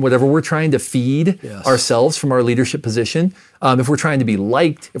the team, whatever we're trying to feed ourselves from our leadership position, if we're trying to be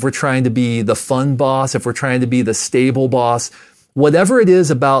liked, if we're trying to be the fun boss, if we're trying to be the stable boss, whatever it is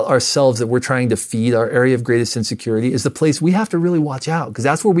about ourselves that we're trying to feed, our area of greatest insecurity is the place we have to really watch out, because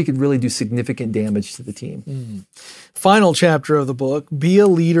that's where we could really do significant damage to the team. Final chapter of the book, Be a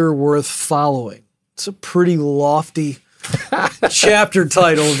Leader Worth Following. It's a pretty lofty chapter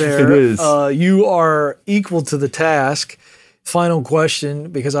title there. It is. You are equal to the task. Final question,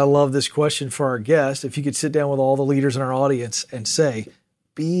 because I love this question for our guest. If you could sit down with all the leaders in our audience and say,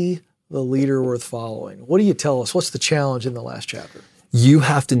 be the leader worth following? What do you tell us? What's the challenge in the last chapter? You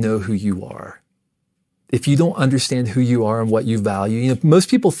have to know who you are. If you don't understand who you are and what you value, most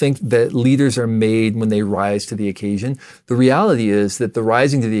people think that leaders are made when they rise to the occasion. The reality is that the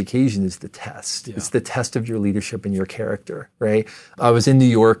rising to the occasion is the test. Yeah. It's the test of your leadership and your character, right? I was in New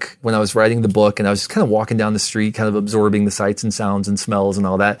York when I was writing the book, and I was just kind of walking down the street, kind of absorbing the sights and sounds and smells and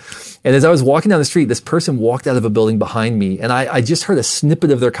all that. And as I was walking down the street, this person walked out of a building behind me, and I just heard a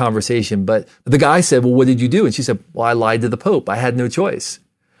snippet of their conversation. But the guy said, "Well, what did you do?" And she said, "Well, I lied to the Pope. I had no choice."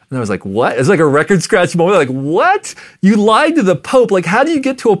 And I was like, what? It's like a record scratch moment. Like, what? You lied to the Pope? Like, how do you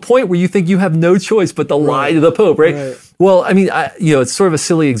get to a point where you think you have no choice but to lie to the Pope, right? Well, I mean, it's sort of a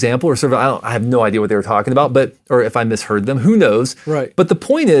silly example, or sort of, I have no idea what they were talking about, or if I misheard them, who knows? Right. But the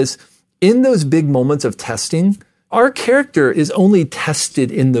point is, in those big moments of testing, our character is only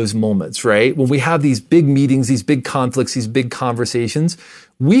tested in those moments, right? When we have these big meetings, these big conflicts, these big conversations,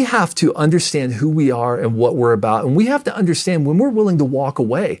 we have to understand who we are and what we're about. And we have to understand when we're willing to walk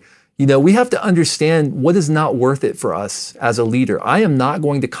away. We have to understand what is not worth it for us as a leader. I am not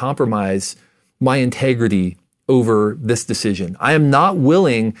going to compromise my integrity over this decision. I am not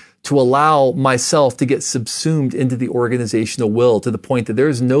willing to allow myself to get subsumed into the organizational will to the point that there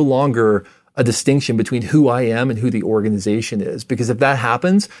is no longer a distinction between who I am and who the organization is. Because if that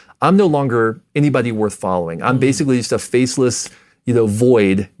happens, I'm no longer anybody worth following. I'm basically just a faceless,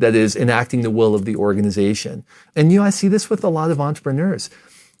 void that is enacting the will of the organization. And, I see this with a lot of entrepreneurs.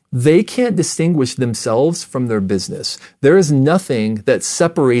 They can't distinguish themselves from their business. There is nothing that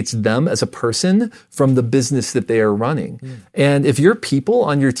separates them as a person from the business that they are running. And if your people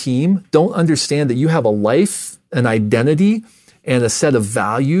on your team don't understand that you have a life, an identity, and a set of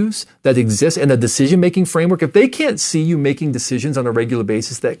values that exist and a decision-making framework, if they can't see you making decisions on a regular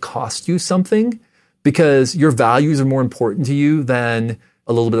basis that cost you something because your values are more important to you than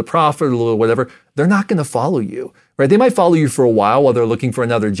a little bit of profit or a little whatever, they're not going to follow you, right? They might follow you for a while they're looking for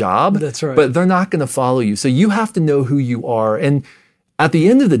another job. That's right. But they're not going to follow you. So you have to know who you are. And at the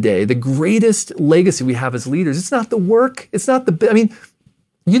end of the day, the greatest legacy we have as leaders, it's not the work. It's not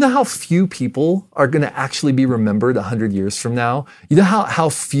you know how few people are going to actually be remembered 100 years from now? You know how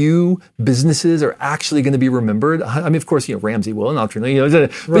few businesses are actually going to be remembered? I mean, of course, Ramsey will, and alternately,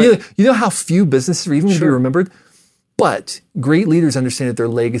 but you know how few businesses are even going to be remembered? But great leaders understand that their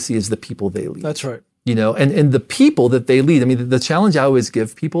legacy is the people they lead. That's right. And the people that they lead. I mean, the challenge I always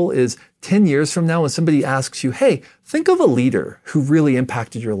give people is 10 years from now when somebody asks you, hey, think of a leader who really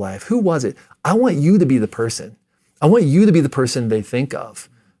impacted your life. Who was it? I want you to be the person. I want you to be the person they think of,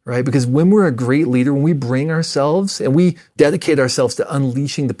 right? Because when we're a great leader, when we bring ourselves and we dedicate ourselves to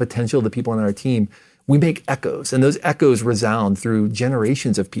unleashing the potential of the people on our team, we make echoes, and those echoes resound through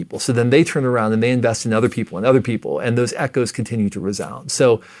generations of people. So then they turn around and they invest in other people, and those echoes continue to resound.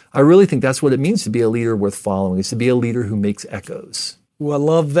 So I really think that's what it means to be a leader worth following, is to be a leader who makes echoes. Well, I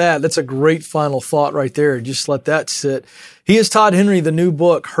love that. That's a great final thought right there. Just let that sit. He is Todd Henry, the new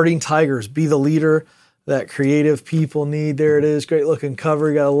book, Herding Tigers, Be the Leader That Creative People Need. There it is. Great looking cover.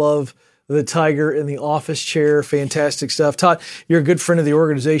 You got to love the tiger in the office chair. Fantastic stuff. Todd, you're a good friend of the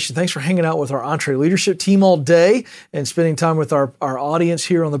organization. Thanks for hanging out with our Entree leadership team all day and spending time with our audience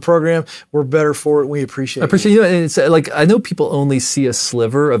here on the program. We're better for it. We appreciate it. I appreciate you. And it's like, I know people only see a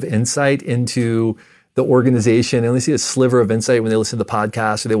sliver of insight into the organization. They only see a sliver of insight when they listen to the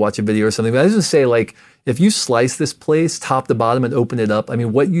podcast or they watch a video or something. But I just say, like, if you slice this place top to bottom and open it up, I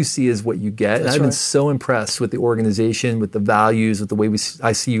mean, what you see is what you get. And I've been so impressed with the organization, with the values, with the way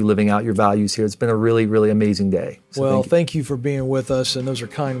I see you living out your values here. It's been a really, really amazing day. So thank you for being with us. And those are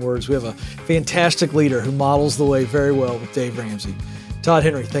kind words. We have a fantastic leader who models the way very well with Dave Ramsey. Todd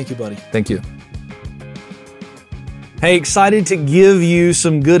Henry, thank you, buddy. Thank you. Hey, excited to give you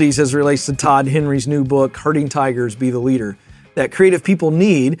some goodies as it relates to Todd Henry's new book, Herding Tigers, Be the Leader That Creative People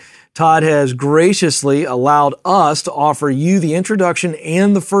Need. Todd has graciously allowed us to offer you the introduction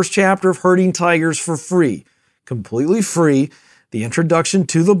and the first chapter of Herding Tigers for free, completely free, the introduction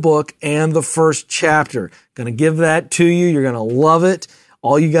to the book and the first chapter. Going to give that to you. You're going to love it.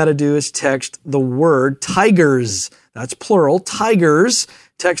 All you got to do is text the word tigers. That's plural, tigers.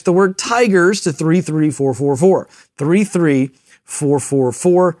 Text the word tigers to 33444,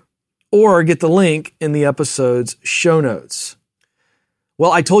 33444, or get the link in the episode's show notes.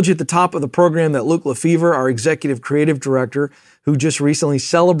 Well, I told you at the top of the program that Luke Lefevre, our executive creative director, who just recently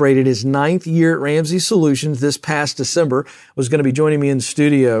celebrated his 9th year at Ramsey Solutions this past December, was going to be joining me in the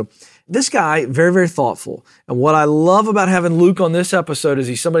studio. This guy, very, very thoughtful. And what I love about having Luke on this episode is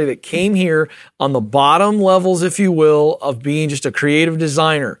he's somebody that came here on the bottom levels, if you will, of being just a creative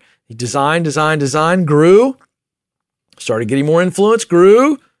designer. He designed, grew, started getting more influence,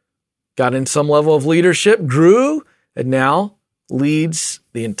 grew, got in some level of leadership, grew, and now leads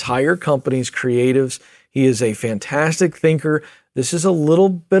the entire company's creatives. He is a fantastic thinker. This is a little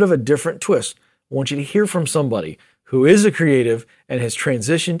bit of a different twist. I want you to hear from somebody who is a creative and has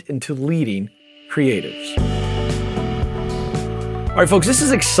transitioned into leading creatives. All right, folks, this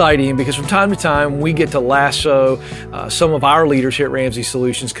is exciting because from time to time we get to lasso some of our leaders here at Ramsey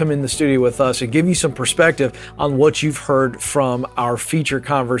Solutions, come in the studio with us and give you some perspective on what you've heard from our feature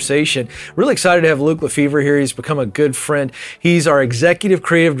conversation. Really excited to have Luke Lefevre here. He's become a good friend. He's our executive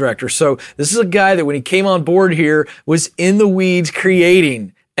creative director. So this is a guy that when he came on board here was in the weeds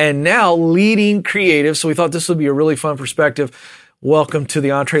creating and now leading creative. So we thought this would be a really fun perspective. Welcome to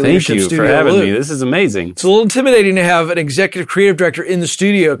the Entree Leadership Studio. Thank you for having me. This is amazing. It's a little intimidating to have an executive creative director in the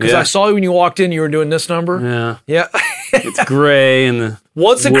studio because I saw you when you walked in, you were doing this number. Yeah. It's gray and the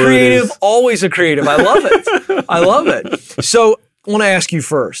once a creative, always a creative. I love it. I love it. So I want to ask you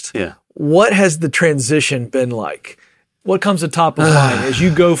first. Yeah. What has the transition been like? What comes to top of mind as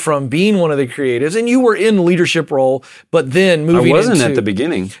you go from being one of the creatives, and you were in leadership role, but then moving into... I wasn't at the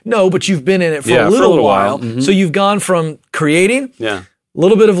beginning. No, but you've been in it for a little while. Mm-hmm. So you've gone from creating, a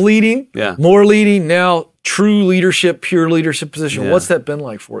little bit of leading, more leading, now true leadership, pure leadership position. What's that been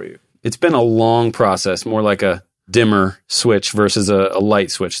like for you? It's been a long process, more like a dimmer switch versus a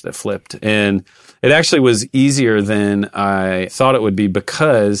light switch that flipped. And it actually was easier than I thought it would be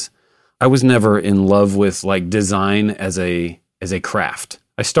because I was never in love with like design as a craft.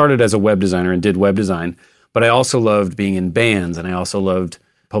 I started as a web designer and did web design, but I also loved being in bands and I also loved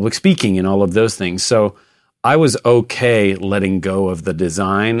public speaking and all of those things. So I was okay letting go of the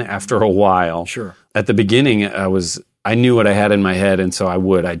design after a while. Sure. At the beginning, I knew what I had in my head, and so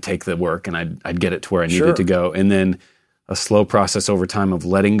I'd take the work and I'd get it to where I needed to go. And then a slow process over time of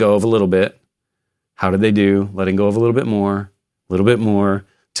letting go of a little bit. How did they do? Letting go of a little bit more.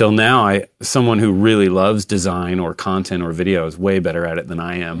 Till now, someone who really loves design or content or video is way better at it than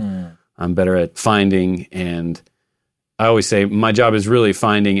I am. I'm better at finding, and I always say my job is really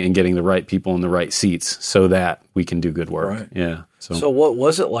finding and getting the right people in the right seats so that we can do good work. Right. Yeah. So what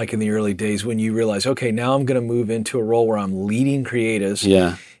was it like in the early days when you realized, okay, now I'm going to move into a role where I'm leading creatives?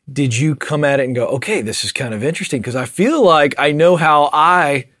 Yeah. Did you come at it and go, okay, this is kind of interesting because I feel like I know how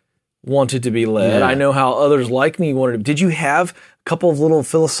I wanted to be led. Yeah. I know how others like me wanted to. Did you have a couple of little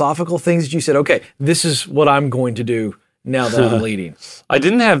philosophical things that you said, okay, this is what I'm going to do now that I'm leading? I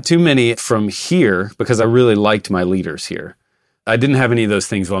didn't have too many from here because I really liked my leaders here. I didn't have any of those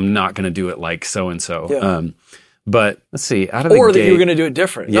things, well, I'm not going to do it like so-and-so. Yeah. But let's see, out of the or gate, that you were going to do it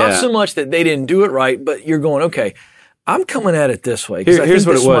different. Yeah. Not so much that they didn't do it right, but you're going, okay, I'm coming at it this way. Here's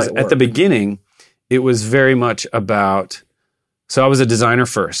what it was. At the beginning, it was very much about, so I was a designer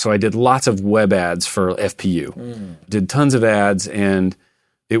first. So I did lots of web ads for FPU, did tons of ads. And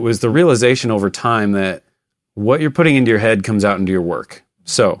it was the realization over time that what you're putting into your head comes out into your work.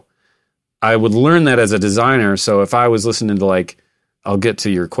 So I would learn that as a designer. So if I was listening to like, I'll get to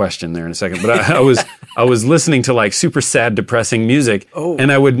your question there in a second, but I was listening to like super sad, depressing music,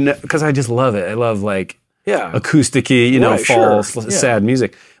 and I would because I just love it. I love like acoustic-y, fall sad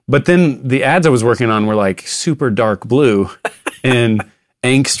music. But then the ads I was working on were like super dark blue and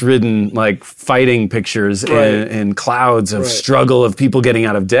angst-ridden like fighting pictures and clouds of struggle of people getting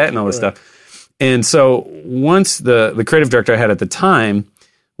out of debt and all this stuff. And so once the creative director I had at the time,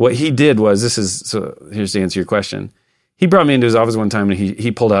 what he did was here's to answer your question. He brought me into his office one time and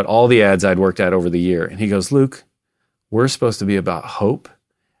he pulled out all the ads I'd worked at over the year. And he goes, Luke, we're supposed to be about hope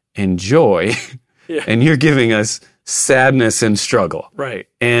and joy. And you're giving us sadness and struggle. Right.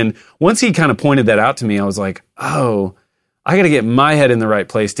 And once he kind of pointed that out to me, I was like, oh, I got to get my head in the right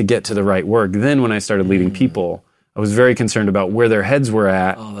place to get to the right work. Then when I started leading people, I was very concerned about where their heads were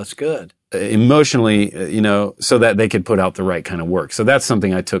at. Oh, that's good. Emotionally, so that they could put out the right kind of work. So that's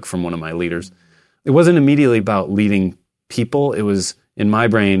something I took from one of my leaders. It wasn't immediately about leading people. It was in my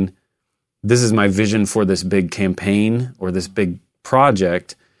brain, this is my vision for this big campaign or this big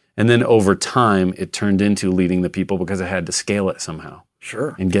project. And then over time, it turned into leading the people because I had to scale it somehow.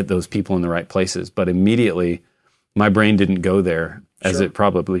 Sure. And get those people in the right places. But immediately, my brain didn't go there as it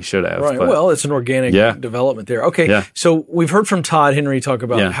probably should have. Right. But, well, it's an organic development there. Okay. Yeah. So we've heard from Todd Henry talk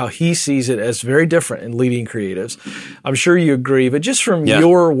about how he sees it as very different in leading creatives. I'm sure you agree, but just from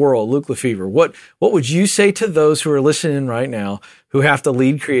your world, Luke Lefevre, what would you say to those who are listening right now who have to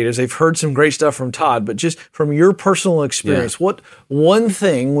lead creatives? They've heard some great stuff from Todd, but just from your personal experience, what one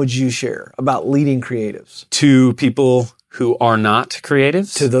thing would you share about leading creatives? To people who are not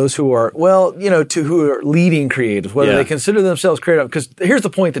creatives. To those who are, to who are leading creatives, whether they consider themselves creative. Because here's the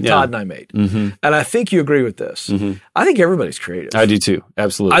point that Todd and I made. And I think you agree with this. I think everybody's creative. I do too.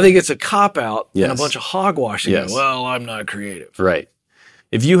 Absolutely. I think it's a cop-out and a bunch of hogwashing. Well, I'm not creative. Right.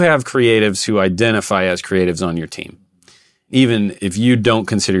 If you have creatives who identify as creatives on your team, even if you don't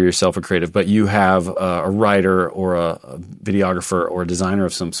consider yourself a creative, but you have a writer or a videographer or a designer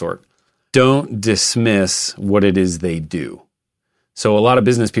of some sort, don't dismiss what it is they do. So a lot of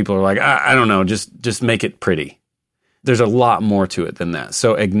business people are like, I don't know, just make it pretty. There's a lot more to it than that.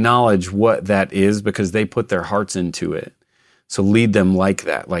 So acknowledge what that is because they put their hearts into it. So lead them like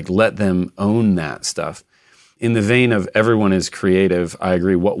that, like let them own that stuff. In the vein of everyone is creative, I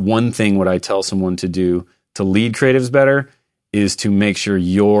agree. What one thing would I tell someone to do to lead creatives better is to make sure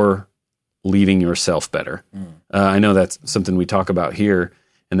you're leading yourself better. I know that's something we talk about here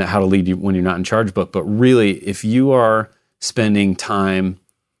in that How to Lead You When You're Not in Charge book. But really, if you are spending time,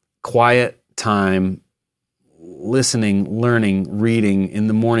 quiet time, listening, learning, reading in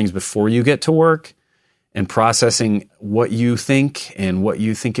the mornings before you get to work and processing what you think and what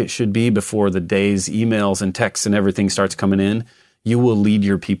you think it should be before the day's emails and texts and everything starts coming in, you will lead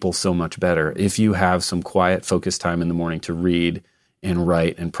your people so much better if you have some quiet, focused time in the morning to read and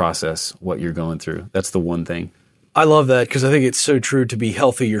write and process what you're going through. That's the one thing. I love that because I think it's so true to be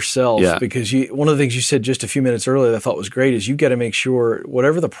healthy yourself. Yeah. Because one of the things you said just a few minutes earlier that I thought was great is you got to make sure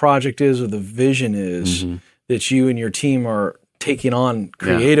whatever the project is or the vision is that you and your team are taking on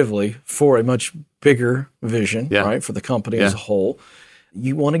creatively for a much bigger vision, right, for the company as a whole.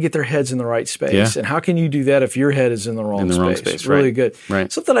 You want to get their heads in the right space. Yeah. And how can you do that if your head is in the wrong space? Really right. good.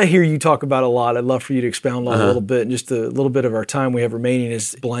 Right. Something I hear you talk about a lot, I'd love for you to expound on a little bit, and just a little bit of our time we have remaining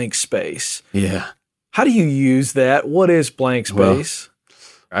is blank space. Yeah. How do you use that? What is blank space?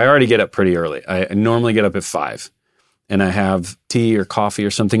 Well, I already get up pretty early. I normally get up at 5, and I have tea or coffee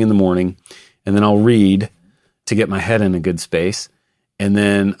or something in the morning, and then I'll read to get my head in a good space, and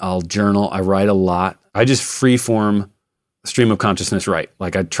then I'll journal. I write a lot. I just freeform stream of consciousness write.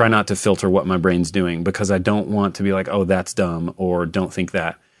 Like I try not to filter what my brain's doing because I don't want to be like, oh, that's dumb, or don't think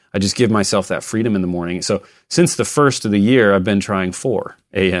that. I just give myself that freedom in the morning. So since the first of the year, I've been trying 4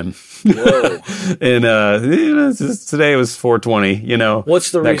 a.m. Whoa. And today it was 4:20,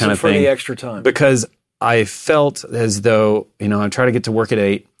 What's the that reason kind of for thing. the extra time? Because I felt as though, I try to get to work at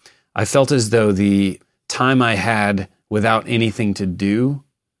 8. I felt as though the time I had without anything to do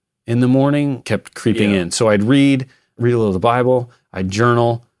in the morning kept creeping in. So I'd read a little of the Bible, I'd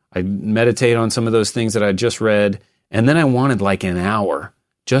journal, I'd meditate on some of those things that I just read, and then I wanted like an hour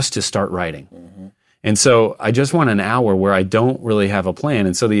just to start writing. And so I just want an hour where I don't really have a plan.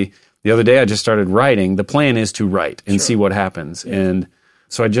 And so the other day I just started writing. The plan is to write and see what happens. Yeah. And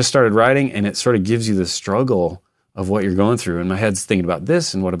so I just started writing, and it sort of gives you the struggle of what you're going through. And my head's thinking about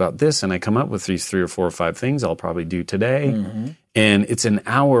this and what about this? And I come up with these 3 or 4 or 5 things I'll probably do today. And it's an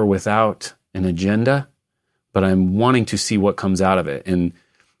hour without an agenda, but I'm wanting to see what comes out of it. And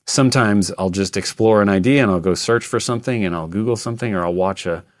sometimes I'll just explore an idea and I'll go search for something and I'll Google something, or I'll watch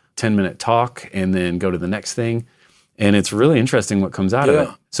a 10-minute talk and then go to the next thing. And it's really interesting what comes out of it.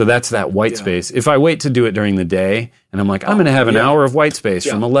 So that's that white space. If I wait to do it during the day and I'm like, I'm going to have an hour of white space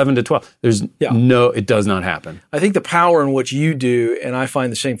from 11 to 12, it does not happen. I think the power in what you do, and I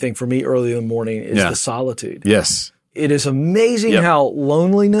find the same thing for me early in the morning, is the solitude. Yes. It is amazing how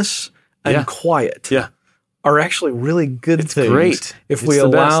loneliness and quiet are actually really good things. Great. If we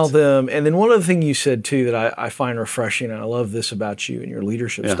allow them. And then one other thing you said too that I find refreshing, and I love this about you and your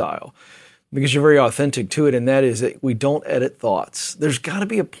leadership style, because you're very authentic to it, and that is that we don't edit thoughts. There's got to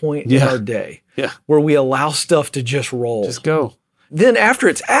be a point in our day where we allow stuff to just roll. Just go. Then after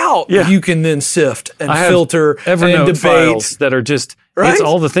it's out, you can then sift and filter Evernote and debate. Files that are just, it's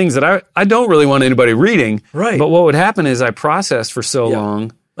all the things that I don't really want anybody reading. Right. But what would happen is I processed for so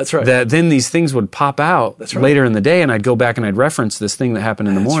long that then these things would pop out later in the day, and I'd go back and I'd reference this thing that happened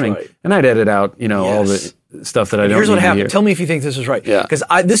in the morning, and I'd edit out, all the stuff that I don't need to hear. Here's what happened. Tell me if you think this is right. Because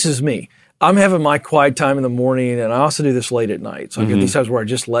this is me. I'm having my quiet time in the morning, and I also do this late at night. So I get these times where I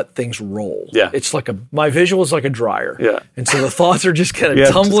just let things roll. It's like my visual is like a dryer. And so the thoughts are just kind of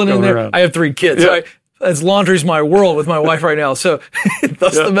tumbling in there. Around. I have 3 kids. So as laundry's my world with my wife right now. So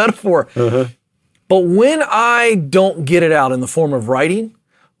that's the metaphor. But when I don't get it out in the form of writing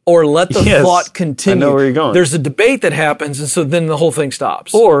or let the thought continue, I know where you're going. There's a debate that happens, and so then the whole thing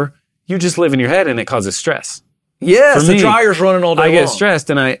stops. Or you just live in your head and it causes stress. Yes, the dryer's running all day long. I get stressed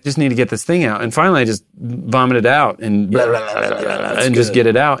and I just need to get this thing out. And finally I just vomit it out and just get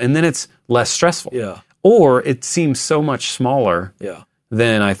it out. And then it's less stressful. Or it seems so much smaller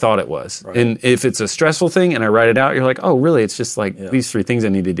than I thought it was. Right. And if it's a stressful thing and I write it out, you're like, oh, really? It's just like these 3 things I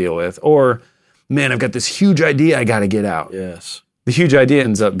need to deal with. Or, man, I've got this huge idea I got to get out. Yes. The huge idea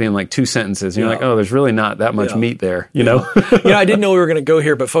ends up being like 2 sentences. And you're like, oh, there's really not that much meat there, you know? I didn't know we were going to go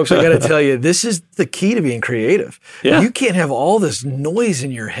here, but folks, I got to tell you, this is the key to being creative. Yeah. You can't have all this noise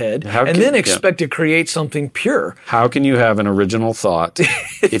in your head then expect to create something pure. How can you have an original thought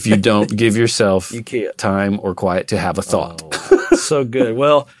if you don't give yourself can't. time or quiet to have a thought? Oh, so good.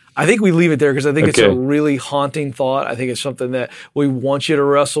 Well, I think we leave it there because I think it's a really haunting thought. I think it's something that we want you to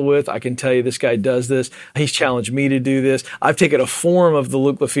wrestle with. I can tell you this guy does this. He's challenged me to do this. I've taken a form of the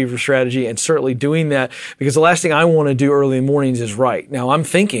Luke Lefevre strategy and certainly doing that because the last thing I want to do early in the mornings is write. Now, I'm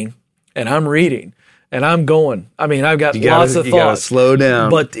thinking and I'm reading and I'm going. I mean, I've got lots of thoughts. You got to slow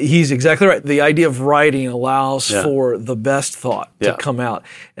down. But he's exactly right. The idea of writing allows for the best thought to come out.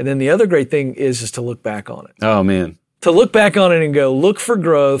 And then the other great thing is to look back on it. Oh, man. To look back on it and go, look for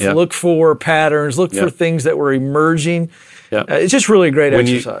growth, look for patterns, look for things that were emerging. It's just really a great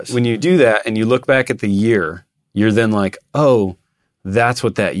exercise. When you do that and you look back at the year, you're then like, oh, that's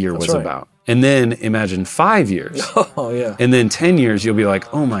what that year was about. And then imagine 5 years. Oh, yeah. And then 10 years, you'll be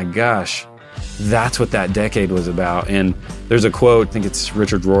like, oh my gosh, that's what that decade was about. And there's a quote, I think it's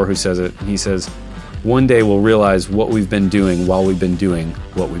Richard Rohr who says it. He says, one day we'll realize what we've been doing while we've been doing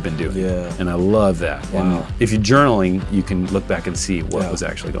what we've been doing. Yeah. And I love that. Wow. And if you're journaling, you can look back and see what was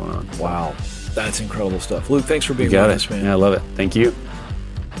actually going on. Wow. That's incredible stuff. Luke, thanks for being with us, man. Yeah, I love it. Thank you.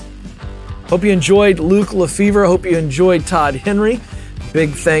 Hope you enjoyed Luke Lefevre. Hope you enjoyed Todd Henry. Big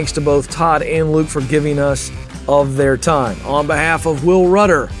thanks to both Todd and Luke for giving us of their time. On behalf of Will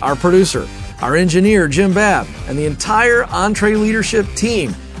Rudder, our producer, our engineer, Jim Babb, and the entire EntreLeadership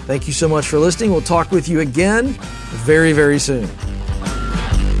team, thank you so much for listening. We'll talk with you again very, very soon.